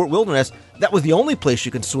over at Fort Wilderness, that was the only place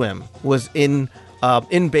you could swim, was in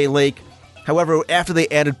Bay Lake. However, after they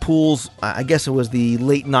added pools, I guess it was the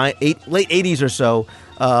late 80s or so,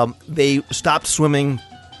 they stopped swimming.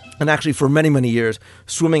 And actually, for many, many years,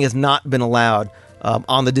 swimming has not been allowed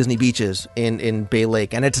on the Disney beaches in Bay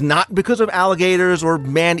Lake. And it's not because of alligators or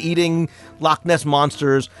man-eating Loch Ness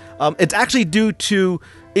monsters. It's actually due to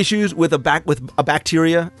issues with a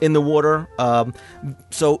bacteria in the water.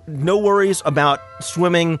 So no worries about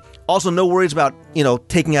swimming. Also, no worries about,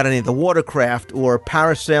 taking out any of the watercraft or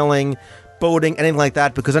parasailing, boating, anything like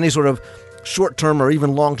that, because any sort of short-term or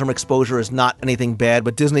even long-term exposure is not anything bad.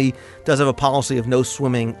 But Disney does have a policy of no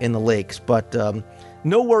swimming in the lakes. But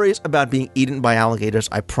no worries about being eaten by alligators,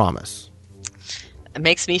 I promise. It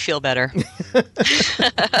makes me feel better.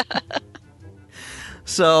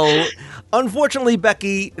 So, unfortunately,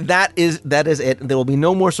 Becky, that is it. There will be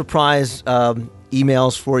no more surprise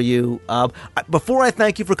emails for you. Before I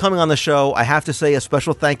thank you for coming on the show, I have to say a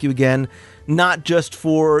special thank you again, not just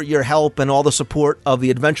for your help and all the support of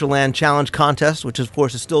the Adventureland Challenge contest, which of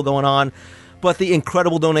course is still going on, but the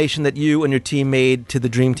incredible donation that you and your team made to the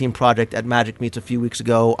Dream Team project at Magic Meets a few weeks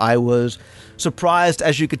ago. I was surprised,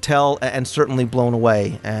 as you could tell, and certainly blown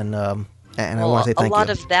away. And I want to say thank you. A lot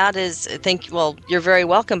of that is, you're very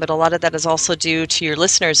welcome, but a lot of that is also due to your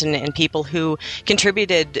listeners and people who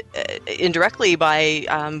contributed indirectly by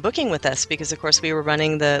booking with us, because, of course, we were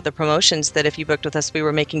running the promotions that if you booked with us, we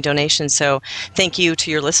were making donations. So thank you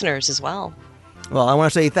to your listeners as well. Well, I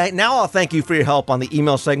want to say now I'll thank you for your help on the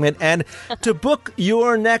email segment. And to book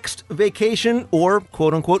your next vacation or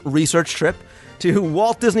quote-unquote research trip to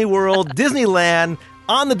Walt Disney World, Disneyland,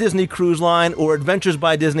 on the Disney Cruise Line, or Adventures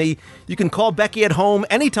by Disney, you can call Becky at home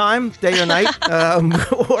anytime, day or night.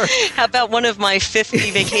 Or how about one of my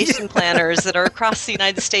 50 vacation planners that are across the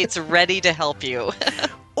United States ready to help you?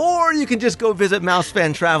 Or you can just go visit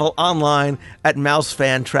Mousefan Travel online at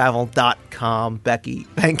mousefantravel.com. Becky,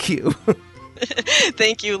 thank you.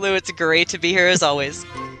 Thank you, Lou. It's great to be here as always.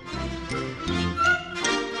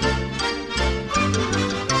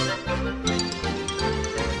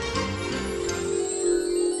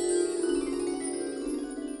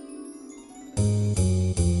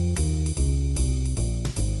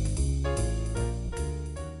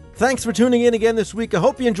 Thanks for tuning in again this week. I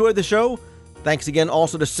hope you enjoyed the show. Thanks again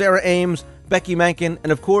also to Sarah Ames, Becky Menken,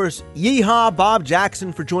 and of course, Yeehaw Bob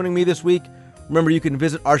Jackson for joining me this week. Remember, you can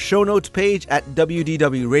visit our show notes page at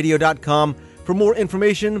WDWradio.com for more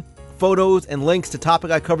information, photos, and links to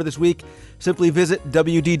topic I cover this week. Simply visit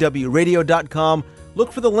WDWradio.com.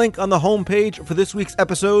 Look for the link on the homepage for this week's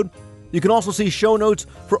episode. You can also see show notes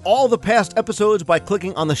for all the past episodes by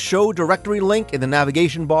clicking on the show directory link in the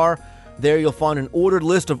navigation bar. There you'll find an ordered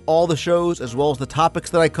list of all the shows as well as the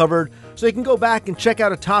topics that I covered, so you can go back and check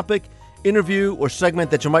out a topic, interview, or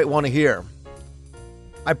segment that you might want to hear.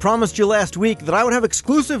 I promised you last week that I would have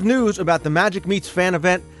exclusive news about the Magic Meets fan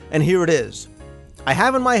event, and here it is. I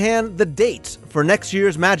have in my hand the dates for next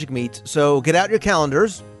year's Magic Meets, so get out your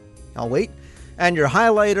calendars. I'll wait. And your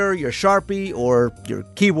highlighter, your Sharpie, or your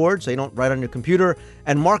keyboard, so you don't write on your computer,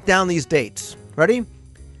 and mark down these dates. Ready?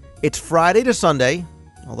 It's Friday to Sunday,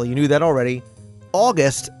 although you knew that already,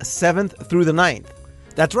 August 7th through the 9th.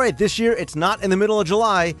 That's right, this year it's not in the middle of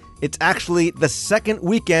July, it's actually the second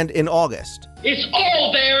weekend in August. It's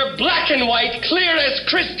all there, black and white, clear as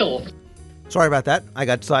crystal. Sorry about that, I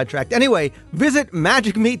got sidetracked. Anyway, visit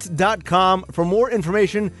magicmeets.com for more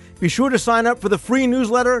information. Be sure to sign up for the free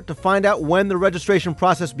newsletter to find out when the registration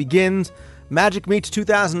process begins. Magic Meets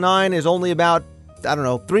 2009 is only about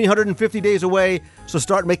 350 days away, so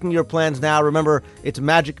start making your plans now. Remember, it's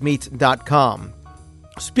magicmeets.com.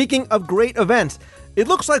 Speaking of great events, it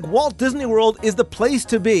looks like Walt Disney World is the place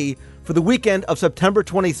to be for the weekend of September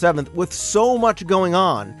 27th with so much going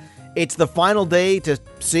on. It's the final day to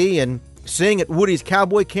see and sing at Woody's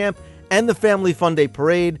Cowboy Camp and the Family Fun Day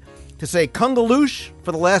Parade, to say Kungaloosh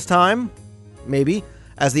for the last time, maybe,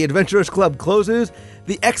 as the Adventurers Club closes.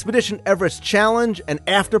 The Expedition Everest Challenge and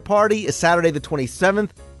After Party is Saturday the 27th,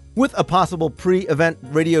 with a possible pre-event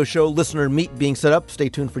radio show listener meet being set up. Stay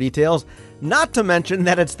tuned for details. Not to mention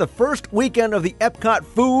that it's the first weekend of the Epcot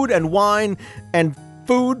Food and Wine and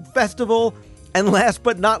Food Festival. And last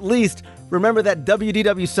but not least, remember that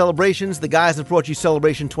WDW Celebrations, the guys that brought you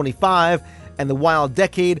Celebration 25 and the Wild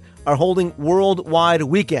Decade, are holding Worldwide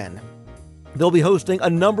Weekend. They'll be hosting a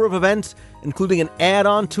number of events, including an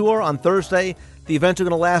add-on tour on Thursday. The events are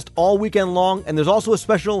going to last all weekend long, and there's also a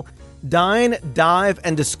special Dine, Dive,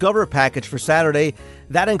 and Discover package for Saturday.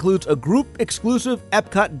 That includes a group-exclusive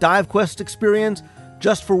Epcot Dive Quest experience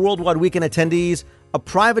just for Worldwide Weekend attendees, a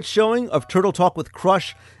private showing of Turtle Talk with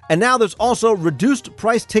Crush, and now there's also reduced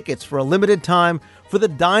price tickets for a limited time for the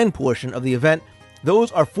Dine portion of the event.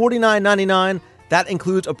 Those are $49.99. That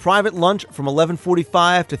includes a private lunch from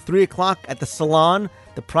 11:45 to 3 o'clock at the Salon,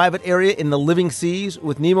 the private area in the Living Seas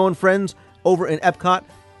with Nemo and Friends over in Epcot.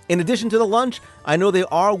 In addition to the lunch, I know they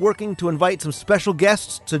are working to invite some special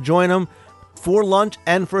guests to join them for lunch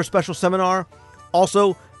and for a special seminar.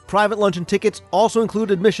 Also, private lunch and tickets also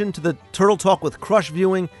include admission to the Turtle Talk with Crush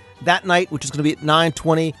viewing that night, which is going to be at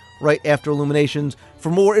 9:20 right after Illuminations. For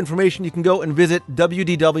more information, you can go and visit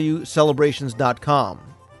wdwcelebrations.com.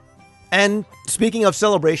 And speaking of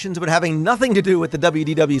celebrations, but having nothing to do with the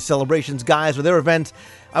WDW Celebrations guys or their events,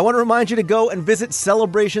 I want to remind you to go and visit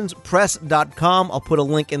celebrationspress.com. I'll put a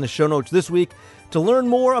link in the show notes this week to learn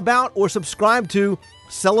more about or subscribe to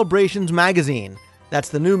Celebrations Magazine. That's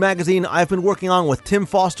the new magazine I've been working on with Tim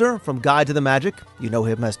Foster from Guide to the Magic. You know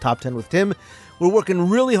him as Top 10 with Tim. We're working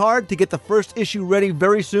really hard to get the first issue ready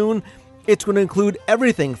very soon. It's going to include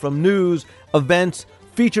everything from news, events,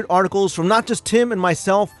 featured articles from not just Tim and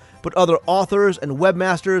myself, but other authors and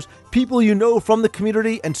webmasters, people you know from the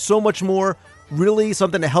community, and so much more. Really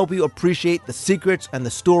something to help you appreciate the secrets and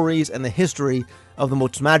the stories and the history of the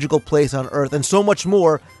most magical place on Earth, and so much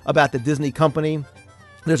more about the Disney company.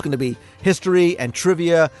 There's going to be history and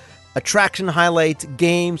trivia, attraction highlights,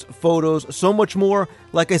 games, photos, so much more.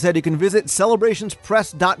 Like I said, you can visit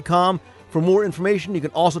celebrationspress.com for more information. You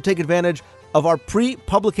can also take advantage of our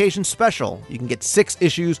pre-publication special. You can get 6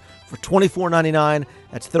 issues for $24.99.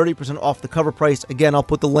 That's 30% off the cover price. Again, I'll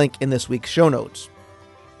put the link in this week's show notes.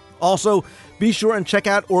 Also, be sure and check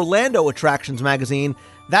out Orlando Attractions Magazine.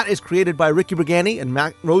 That is created by Ricky Brigani and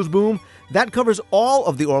Matt Roseboom. That covers all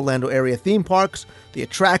of the Orlando area theme parks, the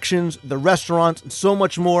attractions, the restaurants, and so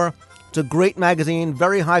much more. It's a great magazine,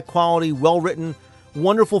 very high quality, well-written,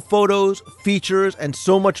 wonderful photos, features, and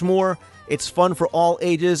so much more. It's fun for all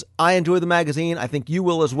ages. I enjoy the magazine. I think you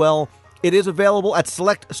will as well. It is available at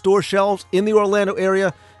select store shelves in the Orlando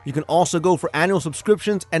area. You can also go for annual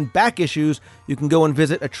subscriptions and back issues. You can go and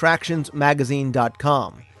visit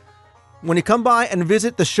attractionsmagazine.com. When you come by and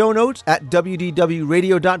visit the show notes at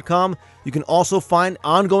wdwradio.com, you can also find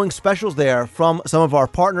ongoing specials there from some of our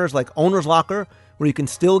partners like Owner's Locker, where you can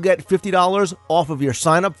still get $50 off of your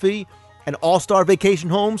sign-up fee, and All-Star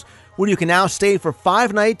Vacation Homes, where you can now stay for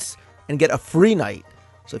 5 nights and get a free night.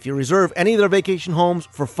 So if you reserve any of their vacation homes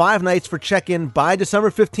for 5 nights for check-in by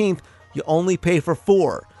December 15th, you only pay for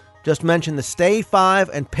 4. Just mention the Stay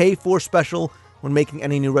 5 and Pay 4 special when making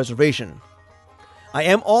any new reservation. I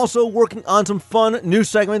am also working on some fun new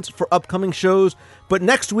segments for upcoming shows, but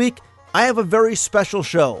next week I have a very special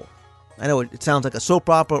show. I know it sounds like a soap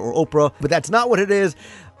opera or Oprah, but that's not what it is.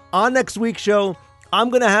 On next week's show, I'm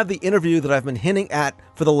going to have the interview that I've been hinting at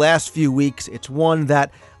for the last few weeks. It's one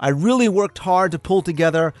that I really worked hard to pull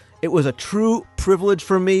together. It was a true privilege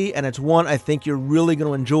for me, and it's one I think you're really going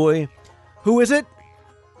to enjoy. Who is it?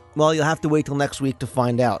 Well, you'll have to wait till next week to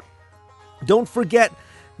find out. Don't forget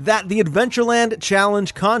that the Adventureland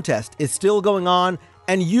Challenge contest is still going on,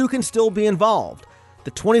 and you can still be involved.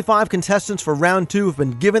 The 25 contestants for round 2 have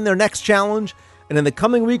been given their next challenge, and in the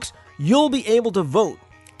coming weeks, you'll be able to vote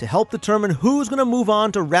to help determine who's going to move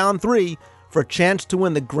on to round 3 for a chance to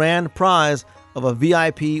win the grand prize of a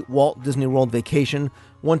VIP Walt Disney World vacation.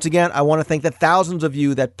 Once again, I want to thank the thousands of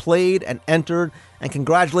you that played and entered, and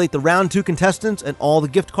congratulate the round 2 contestants and all the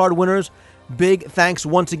gift card winners. Big thanks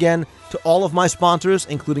once again to all of my sponsors,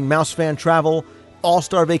 including Mouse Fan Travel,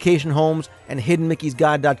 All-Star Vacation Homes, and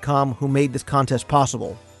HiddenMickey'sGuide.com, who made this contest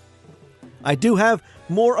possible. I do have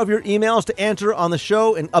more of your emails to answer on the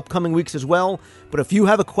show in upcoming weeks as well, but if you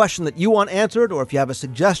have a question that you want answered, or if you have a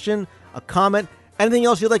suggestion, a comment, anything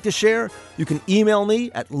else you'd like to share, you can email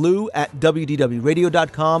me at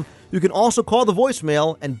lou@wdwradio.com. You can also call the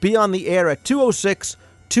voicemail and be on the air at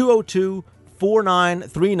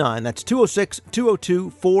 206-202-4939. That's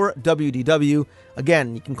 206-202-4WDW.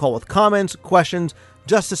 Again, you can call with comments, questions,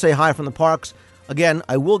 just to say hi from the parks. Again,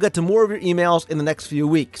 I will get to more of your emails in the next few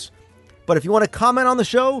weeks. But if you want to comment on the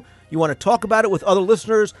show, you want to talk about it with other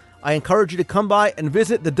listeners, I encourage you to come by and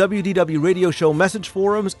visit the WDW Radio Show message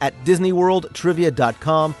forums at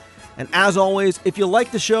DisneyWorldTrivia.com. And as always, if you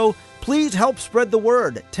like the show, please help spread the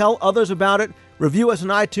word. Tell others about it. Review us on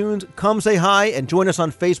iTunes. Come say hi and join us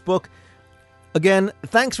on Facebook. Again,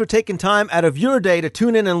 thanks for taking time out of your day to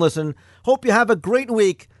tune in and listen. Hope you have a great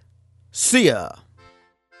week. See ya.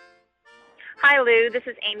 Hi, Lou. This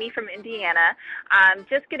is Amy from Indiana. I'm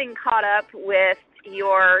just getting caught up with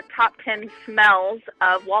your top 10 smells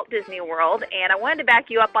of Walt Disney World, and I wanted to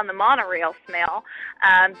back you up on the monorail smell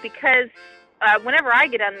because whenever I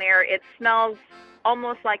get on there, it smells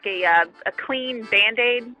almost like a clean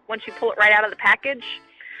Band-Aid once you pull it right out of the package.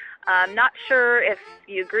 I'm not sure if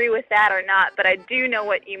you agree with that or not, but I do know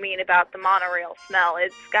what you mean about the monorail smell.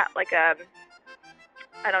 It's got like a,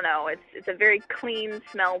 I don't know, it's a very clean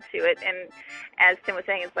smell to it, and as Tim was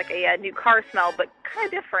saying, it's like a new car smell, but kind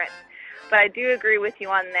of different. But I do agree with you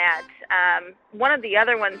on that. One of the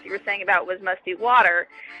other ones you were saying about was musty water,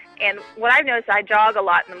 and what I've noticed, I jog a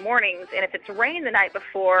lot in the mornings, and if it's rained the night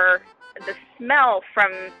before, the smell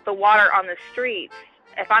from the water on the streets,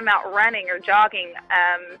 if I'm out running or jogging,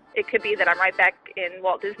 it could be that I'm right back in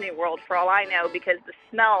Walt Disney World for all I know, because the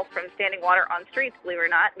smell from standing water on streets, believe it or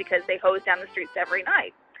not, because they hose down the streets every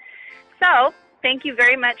night. So, thank you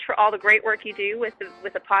very much for all the great work you do with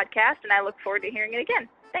the podcast, and I look forward to hearing it again.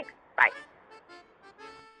 Thanks. Bye.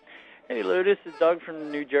 Hey, Lou, this is Doug from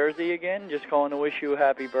New Jersey again, just calling to wish you a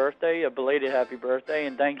happy birthday, a belated happy birthday,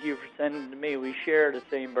 and thank you for sending to me. We share the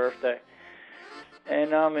same birthday.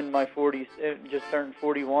 And I'm in my 40s, just turned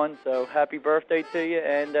 41, so happy birthday to you,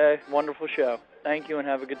 and wonderful show. Thank you, and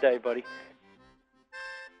have a good day, buddy.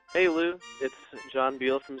 Hey, Lou, it's John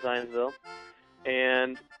Beal from Zionsville,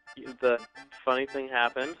 and the funny thing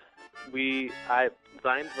happened.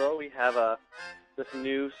 Zionsville, we have this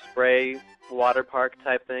new spray water park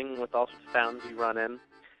type thing with all sorts of fountains you run in,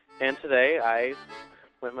 and today I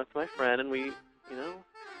went with my friend, and we're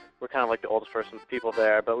kind of like the oldest people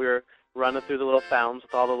there, but we were running through the little fountains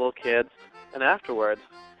with all the little kids, and afterwards,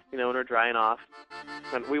 when we're drying off,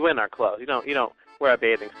 and we win our clothes. You don't wear a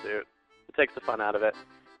bathing suit. It takes the fun out of it.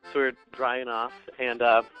 So we were drying off, and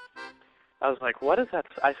I was like, what is that?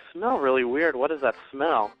 I smell really weird. What is that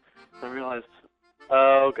smell? And I realized,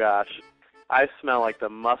 oh gosh, I smell like the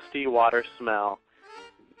musty water smell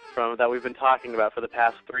that we've been talking about for the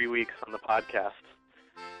past 3 weeks on the podcast.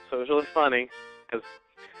 So it was really funny, because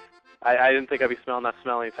I didn't think I'd be smelling that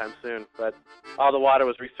smell anytime soon, but all the water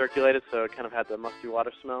was recirculated, so it kind of had the musty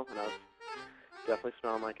water smell, and I was definitely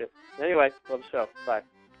smelling like it. Anyway, love the show. Bye.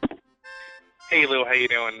 Hey, Lou, how you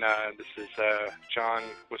doing? This is John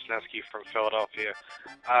Wisniewski from Philadelphia.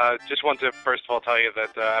 Just wanted to first of all tell you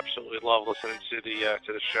that I absolutely love listening to the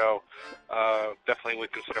show. Definitely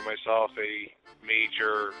would consider myself a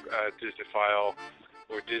major Disneyphile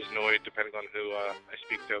or Disnoid, depending on who I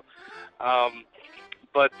speak to.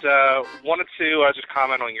 But wanted to just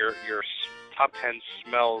comment on your top 10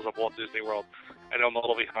 smells of Walt Disney World. I know I'm a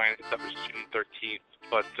little behind. That was June 13th,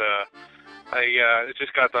 but I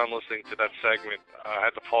just got done listening to that segment. I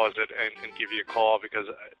had to pause it and give you a call because,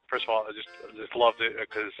 first of all, I just loved it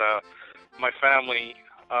because my family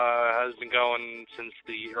has been going since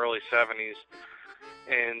the early 70s,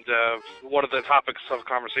 and one of the topics of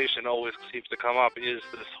conversation always seems to come up is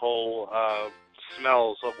this whole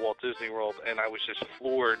smells of Walt Disney World, and I was just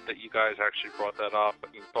floored that you guys actually brought that up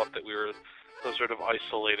and thought that we were some sort of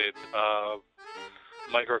isolated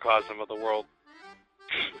microcosm of the world.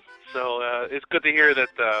 So it's good to hear that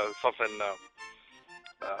that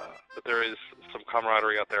there is some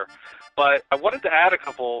camaraderie out there. But I wanted to add a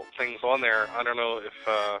couple things on there. I don't know if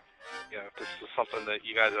if this is something that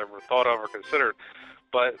you guys ever thought of or considered.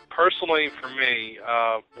 But personally, for me,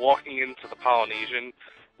 walking into the Polynesian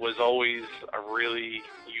was always a really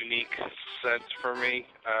unique sense for me,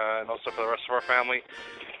 and also for the rest of our family.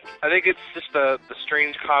 I think it's just the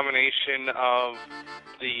strange combination of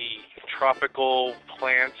the tropical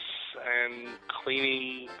plants and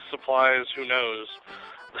cleaning supplies, who knows,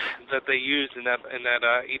 that they used in that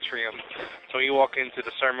atrium. So when you walk into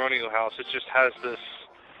the ceremonial house, it just has this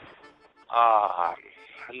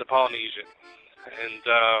in the Polynesian. And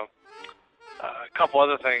a couple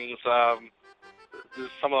other things,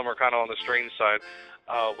 some of them are kind of on the strange side.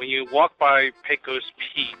 When you walk by Pecos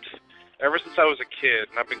Pete, ever since I was a kid,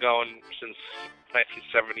 and I've been going since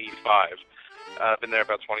 1975, I've been there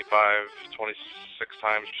about 26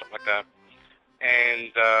 times, or something like that.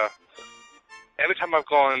 And every time I've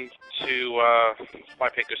gone to by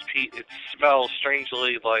Pecos Pete, it smells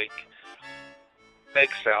strangely like egg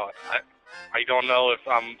salad. I don't know if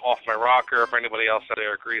I'm off my rocker or if anybody else out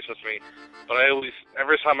there agrees with me, but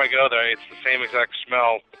every time I go there, it's the same exact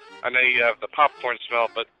smell. I know you have the popcorn smell,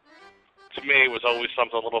 but to me, it was always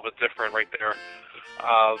something a little bit different right there.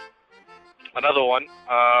 Another one,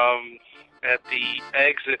 at the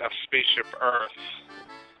exit of Spaceship Earth,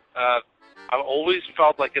 I've always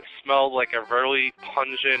felt like it smelled like a really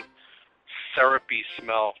pungent, syrupy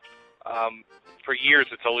smell. For years,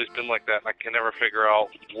 it's always been like that, and I can never figure out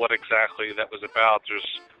what exactly that was about.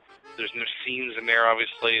 There's no scenes in there,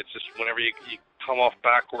 obviously. It's just whenever you come off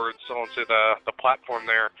backwards onto the platform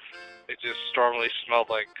there, it just strongly smelled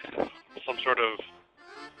like some sort of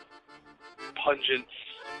pungent,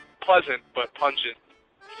 pleasant but pungent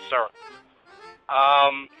syrup.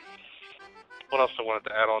 What else I wanted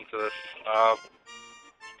to add on to this?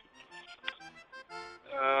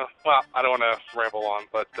 Well, I don't want to ramble on,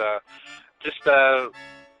 but I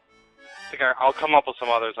think I'll come up with some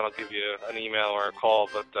others and I'll give you an email or a call.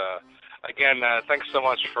 But again, thanks so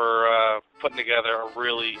much for putting together a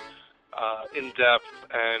really in-depth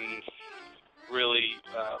and really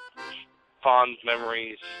fond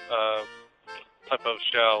memories type of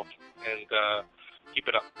show, and keep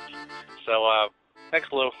it up. So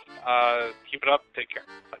thanks, Lou. Keep it up. Take care.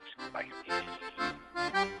 Thanks.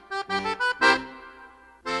 Bye.